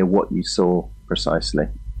want to hear what you saw precisely.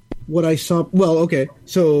 What I saw... Well, okay.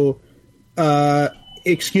 So,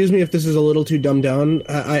 excuse me if this is a little too dumbed down.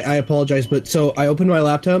 I apologize. But so I opened my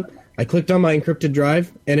laptop, I clicked on my encrypted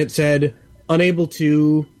drive, and it said, unable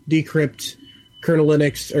to decrypt kernel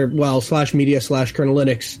Linux, or, well, /media/kernel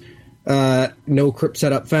Linux, no crypt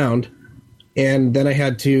setup found. And then I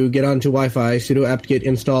had to get onto Wi-Fi, sudo apt-get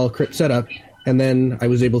install crypt setup, and then I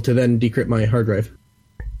was able to then decrypt my hard drive.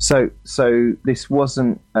 So this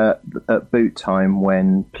wasn't at boot time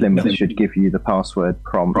when Plymouth should give you the password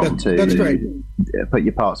prompt to put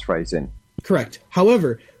your passphrase in. Correct.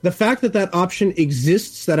 However, the fact that option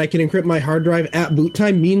exists, that I can encrypt my hard drive at boot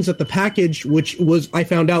time, means that the package, which I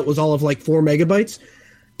found out was all of like 4 megabytes,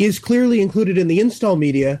 is clearly included in the install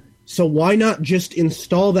media. So why not just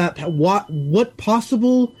install that? What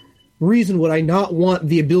possible reason would I not want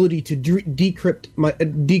the ability to decrypt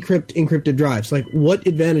encrypted drives? Like, what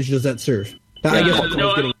advantage does that serve?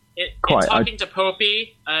 Talking to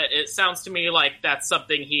Popey, it sounds to me like that's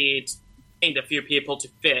something he trained a few people to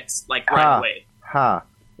fix, like right away.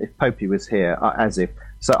 If Popey was here, as if.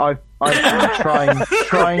 So I've been trying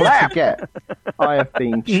to get. I have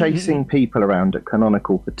been chasing people around at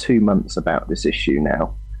Canonical for 2 months about this issue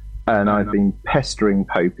now. And I've been pestering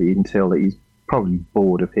Popey until he's probably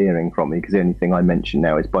bored of hearing from me, because the only thing I mention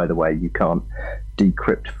now is, by the way, you can't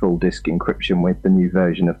decrypt full disk encryption with the new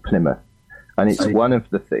version of Plymouth. And it's one of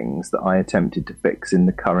the things that I attempted to fix in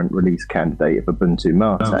the current release candidate of Ubuntu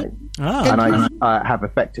Mate. And I have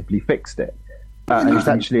effectively fixed it. And it's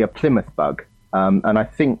actually a Plymouth bug. And I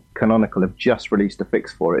think Canonical have just released a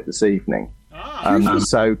fix for it this evening.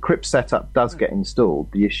 So crypt setup does get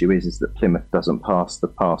installed. The issue is that Plymouth doesn't pass the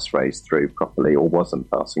passphrase through properly, or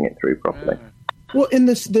wasn't passing it through properly. Well, in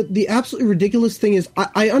this, the absolutely ridiculous thing is,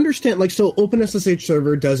 I understand, like, so OpenSSH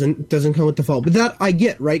server doesn't come with default, but that I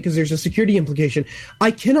get, right? Because there's a security implication.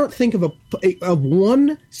 I cannot think of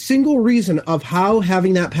one single reason of how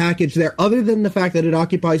having that package there, other than the fact that it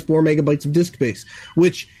occupies 4 megabytes of disk space,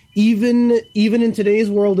 which even in today's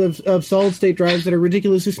world of solid state drives that are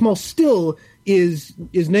ridiculously small, still is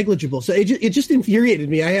negligible. So it just infuriated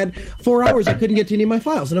me. I had 4 hours I couldn't get to any of my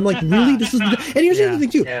files, and I'm like, really? This is and here's the other thing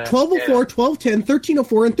too. 1204, 1210,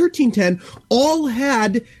 1304, and 1310 all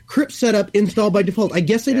had crypt setup installed by default. I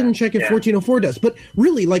guess I didn't check if 1404 does, but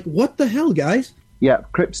really, like, what the hell, guys? Yeah,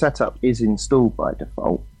 crypt setup is installed by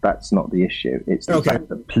default. That's not the issue. It's the fact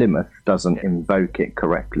that Plymouth doesn't invoke it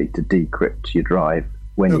correctly to decrypt your drive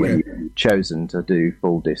when you've chosen to do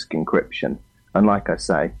full disk encryption. And like I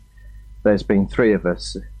say, there's been 3 of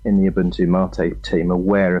us in the Ubuntu Mate team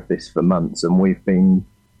aware of this for months, and we've been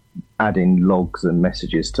adding logs and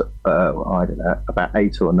messages to, I don't know, about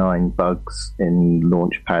 8 or 9 bugs in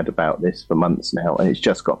Launchpad about this for months now, and it's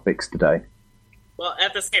just got fixed today. Well,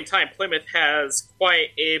 at the same time, Plymouth has quite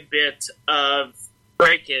a bit of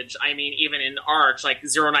breakage. I mean, even in Arch, like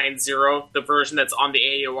 090, the version that's on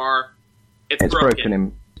the AUR, it's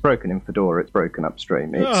broken. It's broken in Fedora, it's broken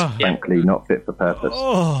upstream. It's frankly not fit for purpose.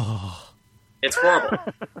 It's horrible.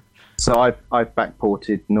 So I've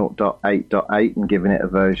backported 0.8.8 and given it a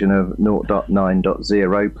version of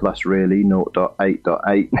 0.9.0 plus really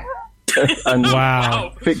 0.8.8. and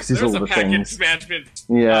wow, fixes There's all the things. Management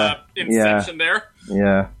inception there.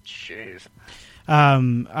 Yeah. Jeez.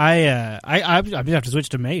 I have to switch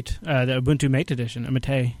to Mate, the Ubuntu Mate edition.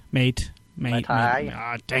 Mate.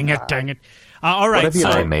 Dang it. All right, whatever you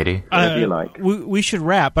like, matey. Whatever you like. We should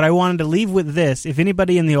wrap, but I wanted to leave with this. If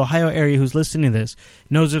anybody in the Ohio area who's listening to this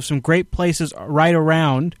knows of some great places right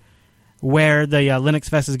around where the Linux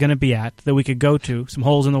Fest is going to be at that we could go to, some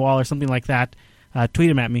holes in the wall or something like that, tweet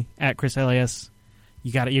them at me, at ChrisLAS.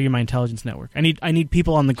 You got it. You're my intelligence network. I need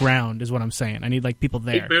people on the ground, is what I'm saying. I need like people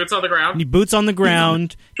there. Need boots on the ground. Need boots on the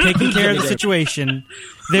ground, taking care of the situation.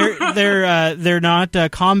 They're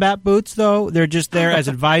not combat boots though. They're just there as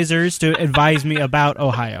advisors to advise me about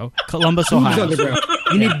Ohio, Columbus, Ohio. Boobs on the ground.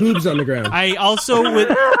 You need boobs on the ground. I also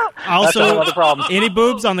any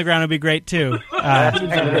boobs on the ground would be great too.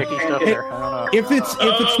 If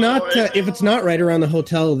it's not right around the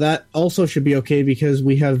hotel, that also should be okay because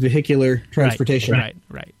we have vehicular transportation.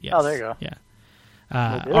 Right. Yes. Oh, there you go. Yeah.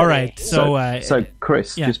 All right. So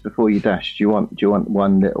Chris, just before you dash, do you want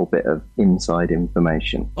one little bit of inside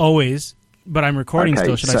information? Always. But I'm recording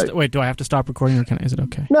still. Wait, do I have to stop recording or is it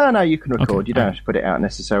okay? No, you can record. Okay, you don't have to put it out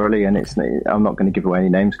necessarily, and I'm not going to give away any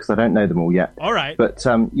names because I don't know them all yet. All right. But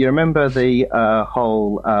you remember the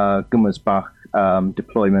whole Gummersbach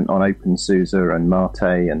deployment on OpenSUSE and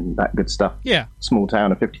Mate and that good stuff. Yeah. Small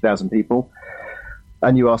town of 50,000 people.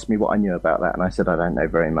 And you asked me what I knew about that, and I said I don't know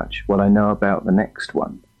very much. What I know about the next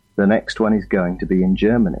one. The next one is going to be in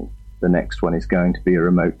Germany. The next one is going to be a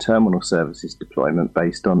remote terminal services deployment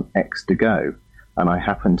based on X2Go. And I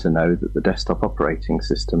happen to know that the desktop operating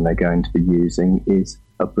system they're going to be using is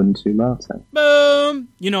Ubuntu Mate. Boom!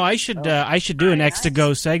 You know, I should do an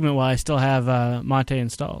X2Go segment while I still have Mate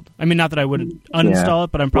installed. I mean, not that I would uninstall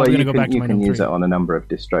it, but I'm probably going to go back to my You can use it on a number of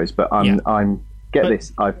distros, but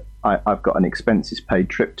this, I've got an expenses paid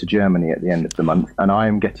trip to Germany at the end of the month, and I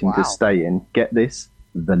am getting to stay in, get this,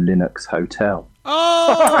 the Linux Hotel.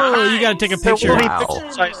 Oh, you got to take a picture. Wow.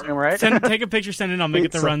 Take a picture, send it. I'll make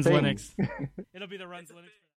it the Runs Linux. It'll be the Runs Linux.